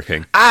a Burger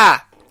King.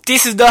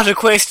 This is not a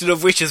question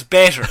of which is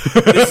better.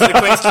 This is a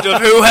question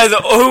of who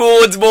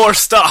owns more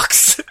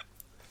stocks.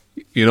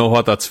 You know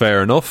what? That's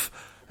fair enough.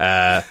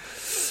 But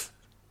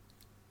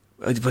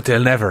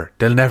they'll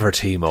never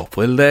team up,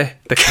 will they?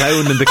 The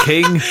clown and the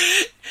king.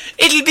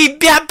 It'll be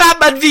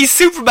Batman v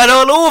Superman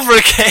all over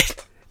again.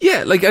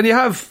 Yeah, and you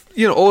have,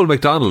 old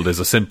MacDonald is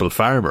a simple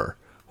farmer,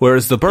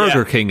 whereas the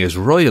Burger King is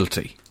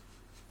royalty.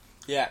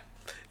 Yeah.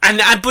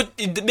 But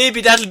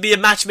maybe that'll be a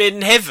match made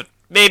in heaven.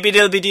 Maybe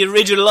they'll be the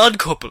original odd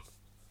couple.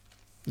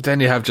 Then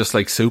you have just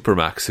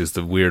Supermax, who's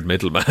the weird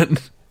middleman.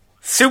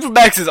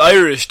 Supermax is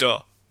Irish,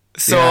 though.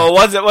 So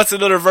what's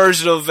another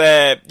version of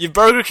you've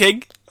Burger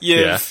King,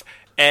 you've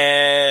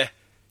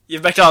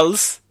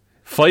McDonald's.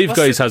 Five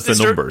Guys has the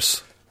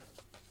numbers.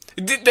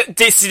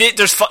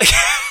 There's five.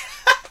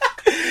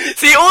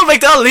 See, old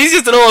McDonald, he's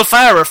just an old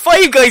farmer.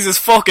 Five Guys is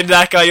fucking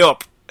that guy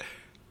up.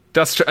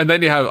 That's true. And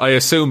then you have, I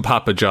assume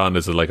Papa John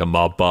is a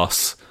mob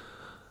boss.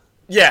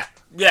 Yeah,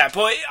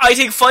 but I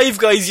think Five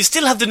Guys, you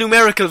still have the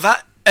numerical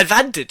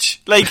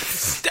advantage. I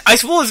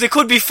suppose there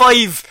could be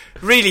 5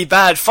 really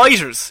bad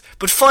fighters,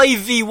 but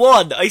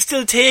 5v1, I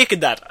still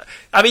taken that.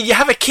 I mean, you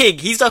have a king,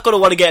 he's not going to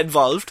want to get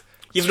involved.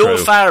 You've an old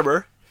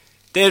farmer,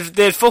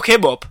 they'd fuck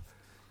him up.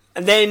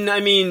 And then, I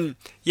mean,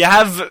 you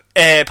have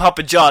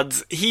Papa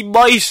John's, he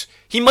might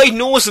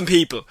know some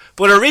people,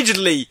 but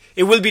originally,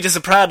 it will be the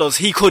Sopranos,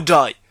 he could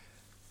die.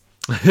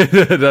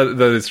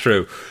 that is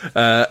true.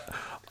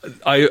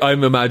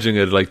 I'm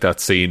imagining it like that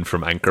scene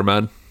from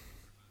Anchorman,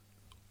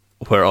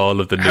 where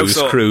all of the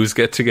news crews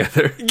get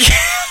together.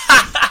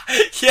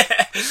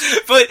 Yeah,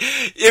 but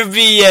it'd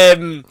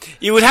be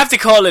you would have to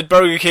call it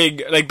Burger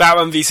King, like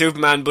Batman v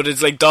Superman, but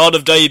it's like Dawn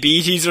of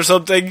Diabetes or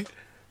something.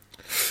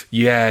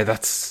 Yeah,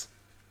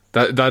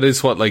 that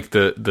is what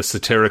the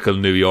satirical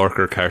New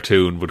Yorker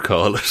cartoon would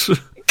call it.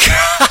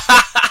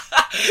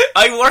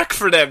 I work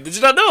for them. Did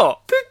you not know?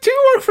 Do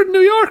you work for the New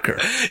Yorker?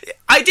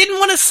 I didn't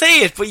want to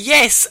say it, but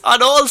yes,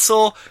 and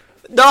also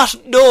not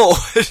no.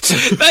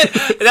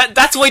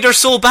 That's why they're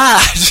so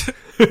bad.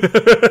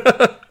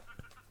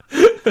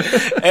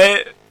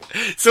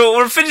 So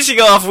we're finishing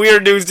off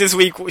weird news this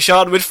week,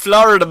 Sean, with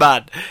Florida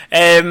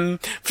Man.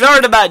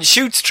 Florida Man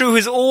shoots through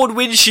his own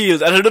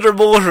windshield at another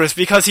motorist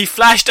because he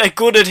flashed a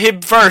gun at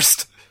him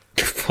first.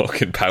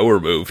 Fucking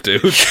power move,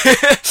 dude.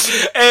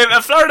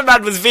 A Florida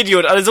man was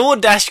videoed on his own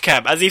dash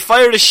cam as he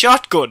fired a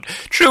shotgun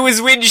through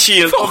his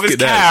windshield of his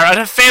car at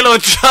a fellow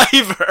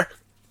driver.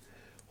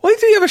 Why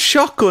do you have a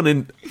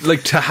shotgun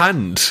to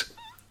hand?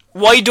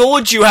 Why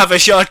don't you have a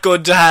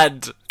shotgun to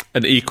hand?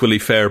 An equally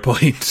fair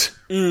point.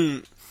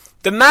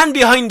 The man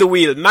behind the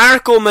wheel,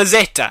 Marco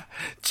Mazzetta,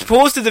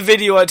 posted the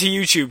video onto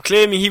YouTube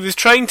claiming he was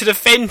trying to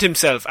defend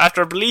himself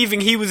after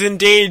believing he was in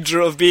danger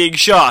of being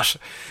shot.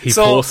 He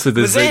posted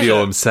this video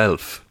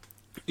himself.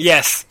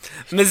 Yes.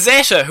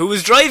 Mazzetta, who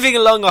was driving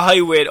along a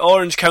highway in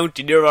Orange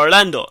County near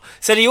Orlando,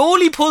 said he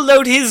only pulled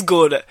out his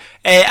gun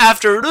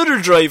after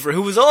another driver,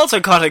 who was also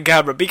caught on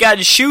camera, began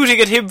shooting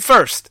at him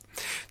first.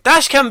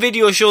 Dashcam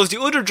video shows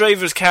the other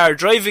driver's car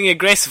driving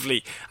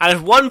aggressively and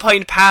at one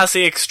point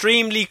passing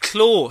extremely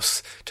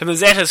close to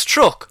Mazzetta's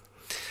truck.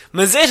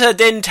 Mazzetta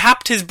then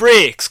tapped his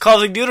brakes,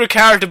 causing the other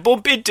car to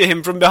bump into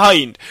him from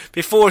behind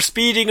before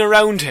speeding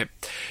around him.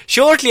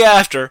 Shortly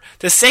after,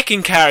 the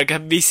second car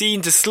can be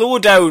seen to slow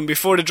down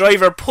before the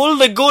driver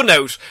pulled a gun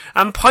out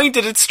and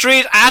pointed it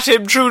straight at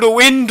him through the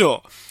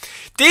window.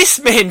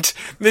 This meant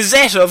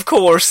Mazzetta, of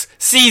course,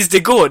 sees the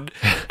gun,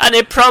 and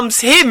it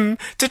prompts him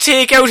to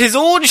take out his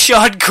own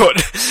shotgun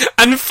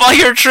and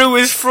fire through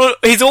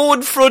his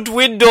own front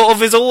window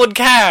of his own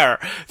car,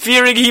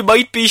 fearing he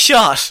might be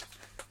shot.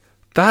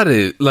 That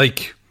is,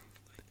 like...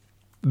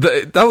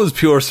 that was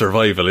pure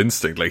survival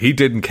instinct. Like, he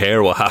didn't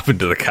care what happened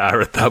to the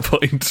car at that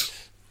point.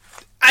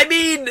 I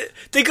mean,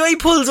 the guy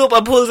pulls out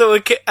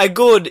a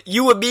gun,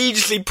 you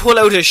immediately pull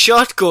out a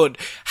shotgun.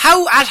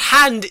 How at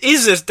hand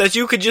is it that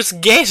you could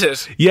just get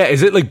it? Yeah,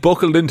 is it like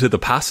buckled into the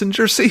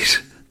passenger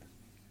seat?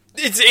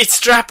 It's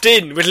strapped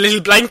in with a little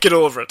blanket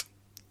over it.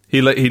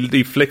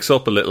 He flicks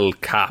up a little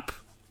cap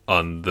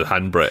on the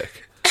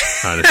handbrake,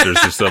 and there's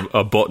just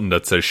a button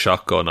that says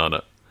shotgun on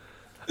it.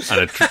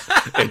 And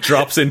it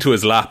drops into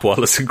his lap,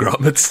 Wallace and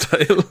Gromit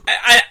style.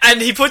 And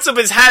he puts up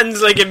his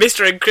hands like in The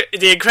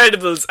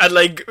Incredibles, and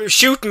like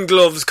shooting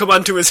gloves come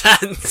onto his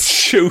hands.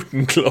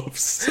 Shooting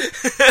gloves.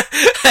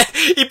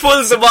 He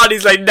pulls them on,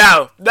 he's like,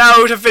 now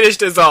to finish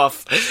this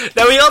off.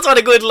 Now, he also had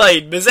a good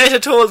line.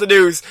 Mazzetta told the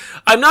news,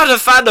 "I'm not a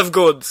fan of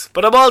guns,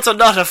 but I'm also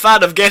not a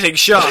fan of getting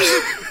shot."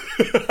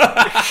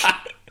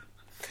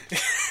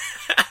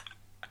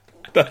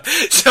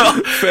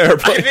 So, fair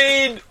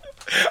point.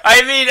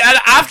 I mean, and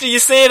after you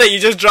say that, you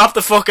just drop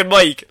the fucking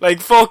mic. Like,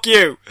 fuck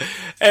you.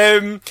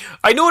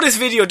 I know this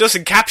video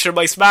doesn't capture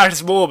my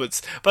smartest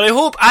moments, but I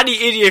hope any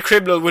idiot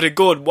criminal with a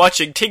gun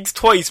watching thinks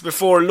twice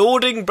before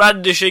loading,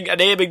 brandishing, and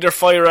aiming their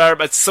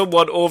firearm at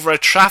someone over a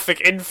traffic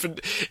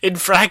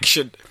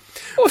infraction.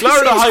 Oh,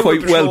 Florida Highway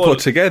quite Patrol, well put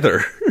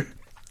together.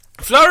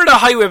 Florida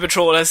Highway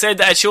Patrol has said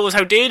that it shows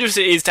how dangerous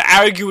it is to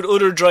argue with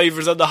other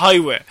drivers on the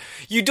highway.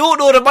 You don't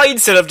know the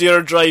mindset of the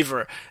other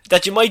driver,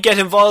 that you might get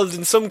involved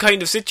in some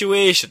kind of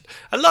situation.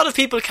 A lot of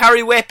people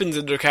carry weapons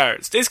in their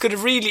cars. This could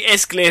have really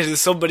escalated to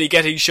somebody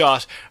getting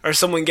shot or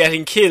someone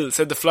getting killed,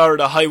 said the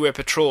Florida Highway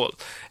Patrol.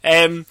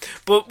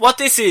 But what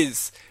this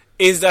is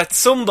that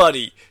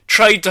somebody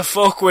tried to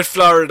fuck with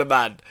Florida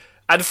Man.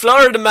 And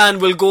Florida Man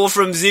will go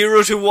from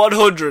 0 to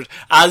 100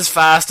 as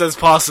fast as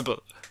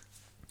possible.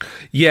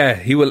 Yeah,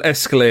 he will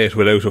escalate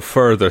without a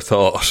further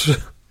thought.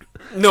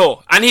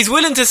 No, and he's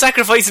willing to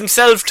sacrifice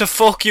himself to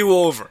fuck you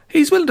over.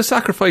 He's willing to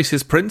sacrifice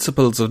his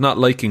principles of not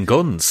liking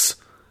guns.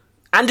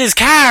 And his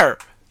car.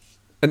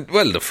 And,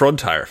 well, the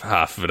front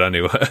half of it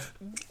anyway.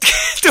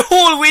 The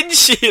whole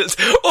windshield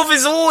of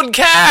his own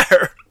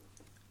car.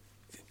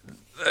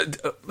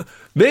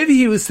 Maybe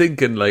he was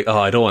thinking, like,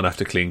 I don't want to have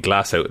to clean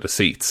glass out of the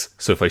seats,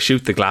 so if I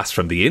shoot the glass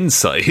from the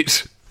inside...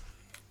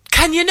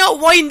 Can you not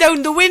wind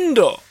down the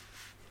window?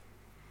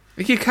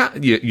 You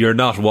can't. You're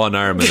not one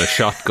arm in a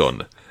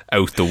shotgun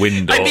out the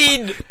window. I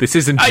mean, this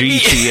isn't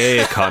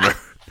GTA, Connor.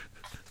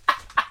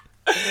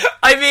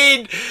 I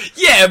mean,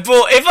 yeah,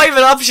 but if I have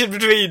an option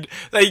between,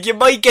 like, you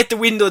might get the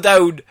window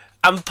down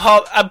and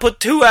put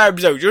two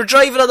arms out. You're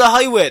driving on the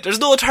highway. There's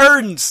no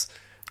turns.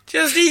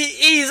 Just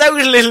ease out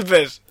a little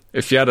bit.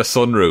 If you had a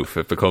sunroof,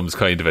 it becomes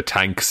kind of a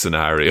tank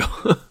scenario.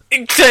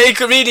 It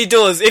really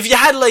does. If you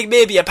had, like,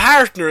 maybe a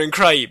partner in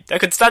crime that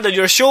could stand on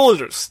your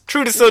shoulders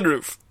through the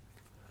sunroof.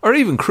 Or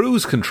even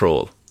cruise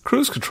control.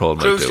 Cruise control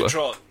might do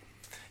it.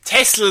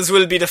 Teslas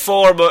will be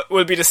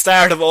the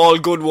start of all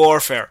gun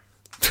warfare.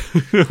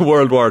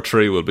 World War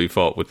III will be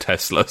fought with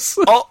Teslas.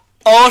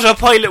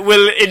 Autopilot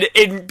will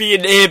be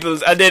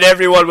enabled, and then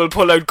everyone will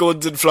pull out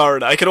guns in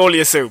Florida. I can only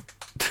assume.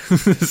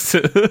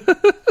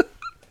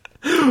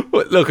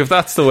 Look, if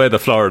that's the way the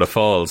Florida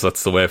falls,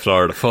 that's the way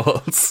Florida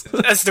falls.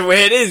 That's the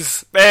way it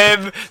is.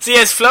 So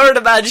yes,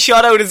 Florida Man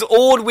shot out his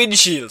own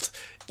windshield.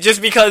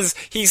 Just because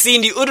he's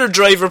seen the other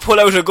driver pull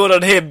out a gun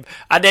on him,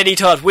 and then he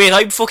thought, wait,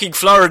 I'm fucking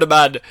Florida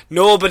Man.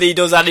 Nobody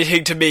does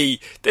anything to me.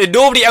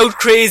 Nobody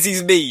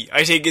out-crazies me,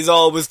 I think is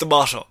always the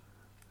motto.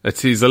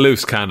 He's a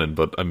loose cannon,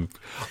 but I'm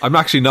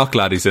actually not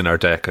glad he's in our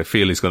deck. I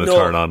feel he's going to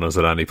turn on us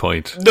at any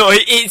point. No,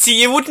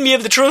 see, you wouldn't be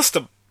able to trust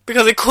him,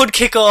 because it could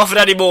kick off at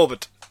any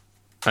moment.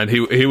 And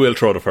he will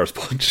throw the first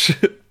punch.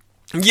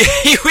 Yeah,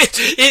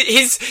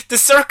 the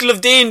circle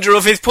of danger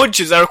of his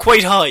punches are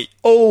quite high.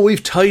 Oh,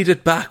 we've tied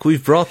it back.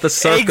 We've brought the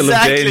circle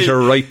of danger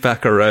right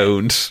back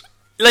around.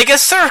 Like a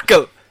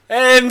circle.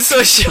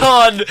 So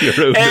Sean, do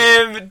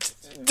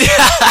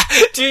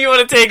you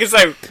want to take us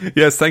out?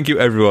 Yes, thank you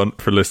everyone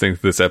for listening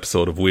to this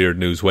episode of Weird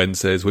News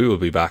Wednesdays. We will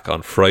be back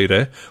on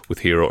Friday with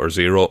Hero or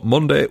Zero,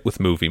 Monday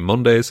with Movie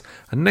Mondays,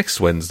 and next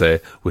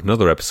Wednesday with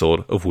another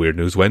episode of Weird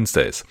News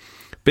Wednesdays.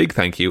 Big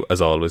thank you,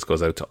 as always,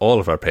 goes out to all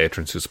of our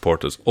patrons who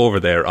support us over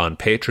there on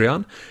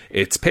Patreon.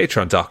 It's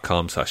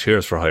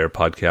patreon.com/Heroes for Hire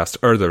podcast,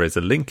 or there is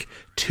a link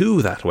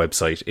to that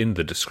website in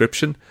the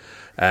description.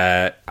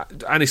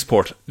 Any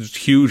support is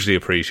hugely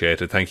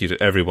appreciated. Thank you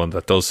to everyone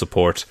that does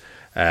support.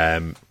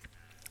 And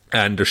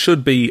there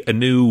should be a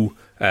new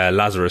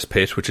Lazarus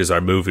Pit, which is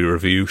our movie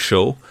review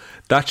show.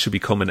 That should be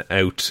coming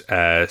out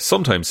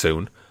sometime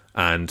soon.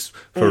 And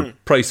for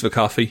price of a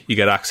coffee, you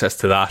get access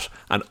to that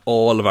and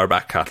all of our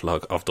back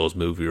catalogue of those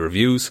movie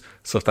reviews.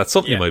 So if that's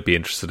something you might be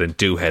interested in,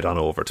 do head on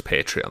over to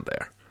Patreon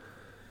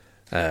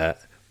there.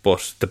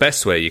 But the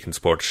best way you can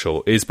support the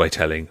show is by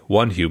telling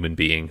one human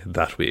being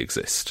that we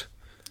exist.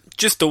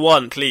 Just the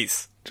one,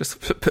 please. Just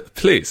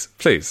please.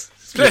 Friends.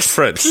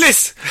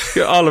 Please.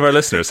 Yeah, all of our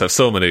listeners have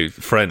so many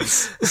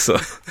friends. So,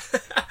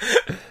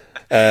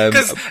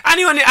 because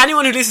anyone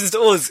who listens to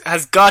us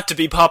has got to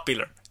be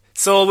popular.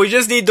 So we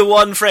just need the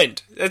one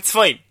friend. That's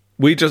fine.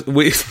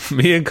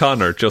 Me and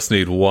Connor just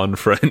need one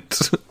friend.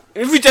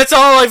 That's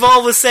all I've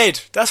always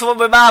said. That's what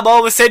my mum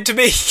always said to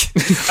me.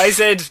 I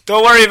said,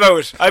 don't worry about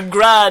it. I'm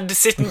grand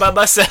sitting by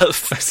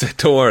myself. I said,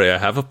 don't worry, I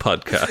have a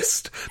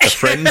podcast. The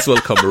friends will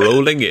come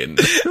rolling in.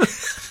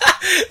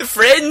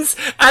 Friends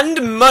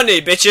and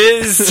money,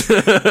 bitches.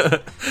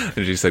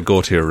 And she said,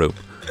 go to your room.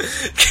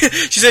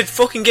 She said,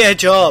 fucking get a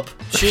job.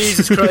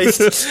 Jesus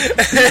Christ.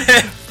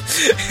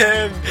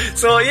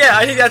 So yeah,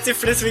 I think that's it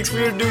for this week's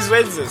Weird News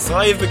Wednesday. So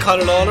I have been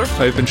Conor Lawler.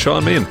 I've been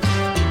Sean Meehan.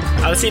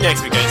 I'll see you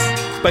next week,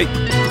 guys. Bye.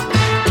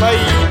 Bye.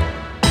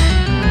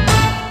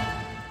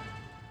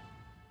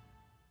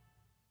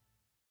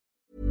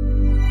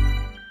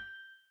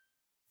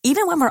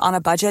 Even when we're on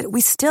a budget,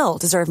 we still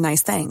deserve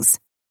nice things.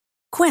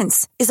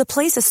 Quince is a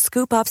place to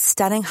scoop up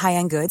stunning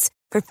high-end goods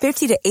for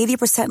 50 to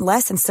 80%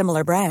 less than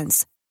similar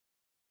brands.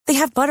 They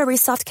have buttery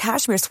soft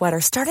cashmere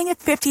sweaters starting at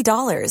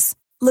 $50,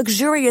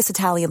 luxurious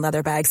Italian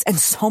leather bags, and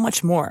so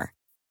much more.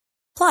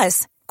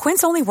 Plus,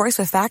 Quince only works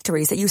with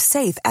factories that use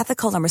safe,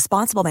 ethical, and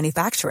responsible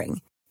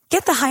manufacturing.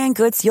 Get the high-end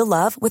goods you'll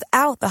love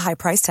without the high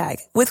price tag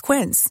with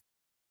Quince.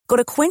 Go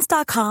to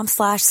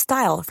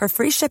quince.com/style for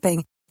free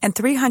shipping and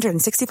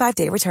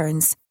 365-day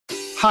returns.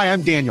 Hi,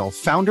 I'm Daniel,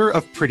 founder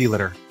of Pretty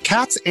Litter.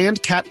 Cats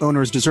and cat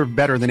owners deserve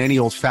better than any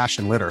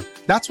old-fashioned litter.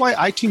 That's why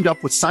I teamed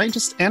up with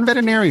scientists and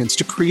veterinarians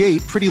to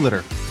create Pretty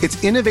Litter.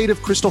 Its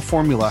innovative crystal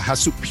formula has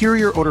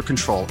superior odor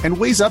control and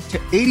weighs up to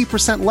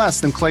 80%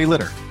 less than clay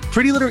litter.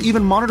 Pretty Litter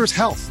even monitors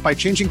health by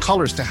changing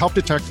colors to help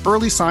detect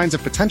early signs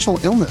of potential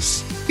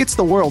illness. It's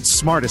the world's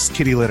smartest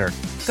kitty litter.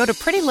 Go to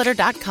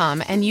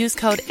prettylitter.com and use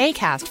code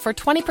ACAST for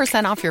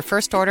 20% off your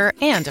first order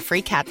and a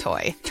free cat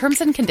toy.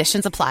 Terms and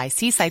conditions apply.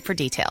 See site for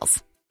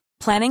details.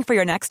 Planning for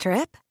your next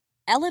trip?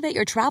 Elevate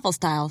your travel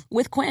style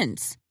with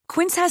Quince.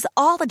 Quince has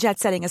all the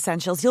jet-setting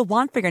essentials you'll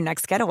want for your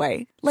next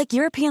getaway, like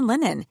European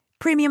linen,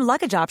 premium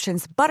luggage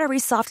options, buttery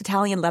soft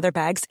Italian leather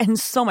bags, and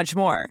so much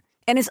more.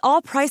 And is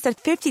all priced at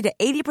 50 to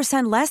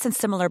 80% less than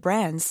similar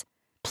brands.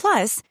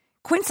 Plus,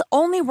 Quince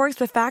only works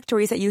with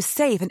factories that use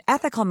safe and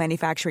ethical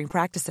manufacturing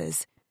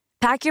practices.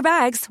 Pack your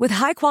bags with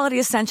high-quality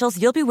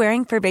essentials you'll be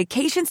wearing for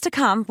vacations to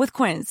come with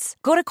Quince.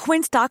 Go to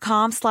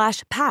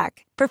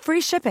quince.com/pack for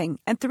free shipping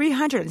and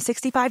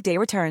 365-day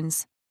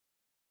returns.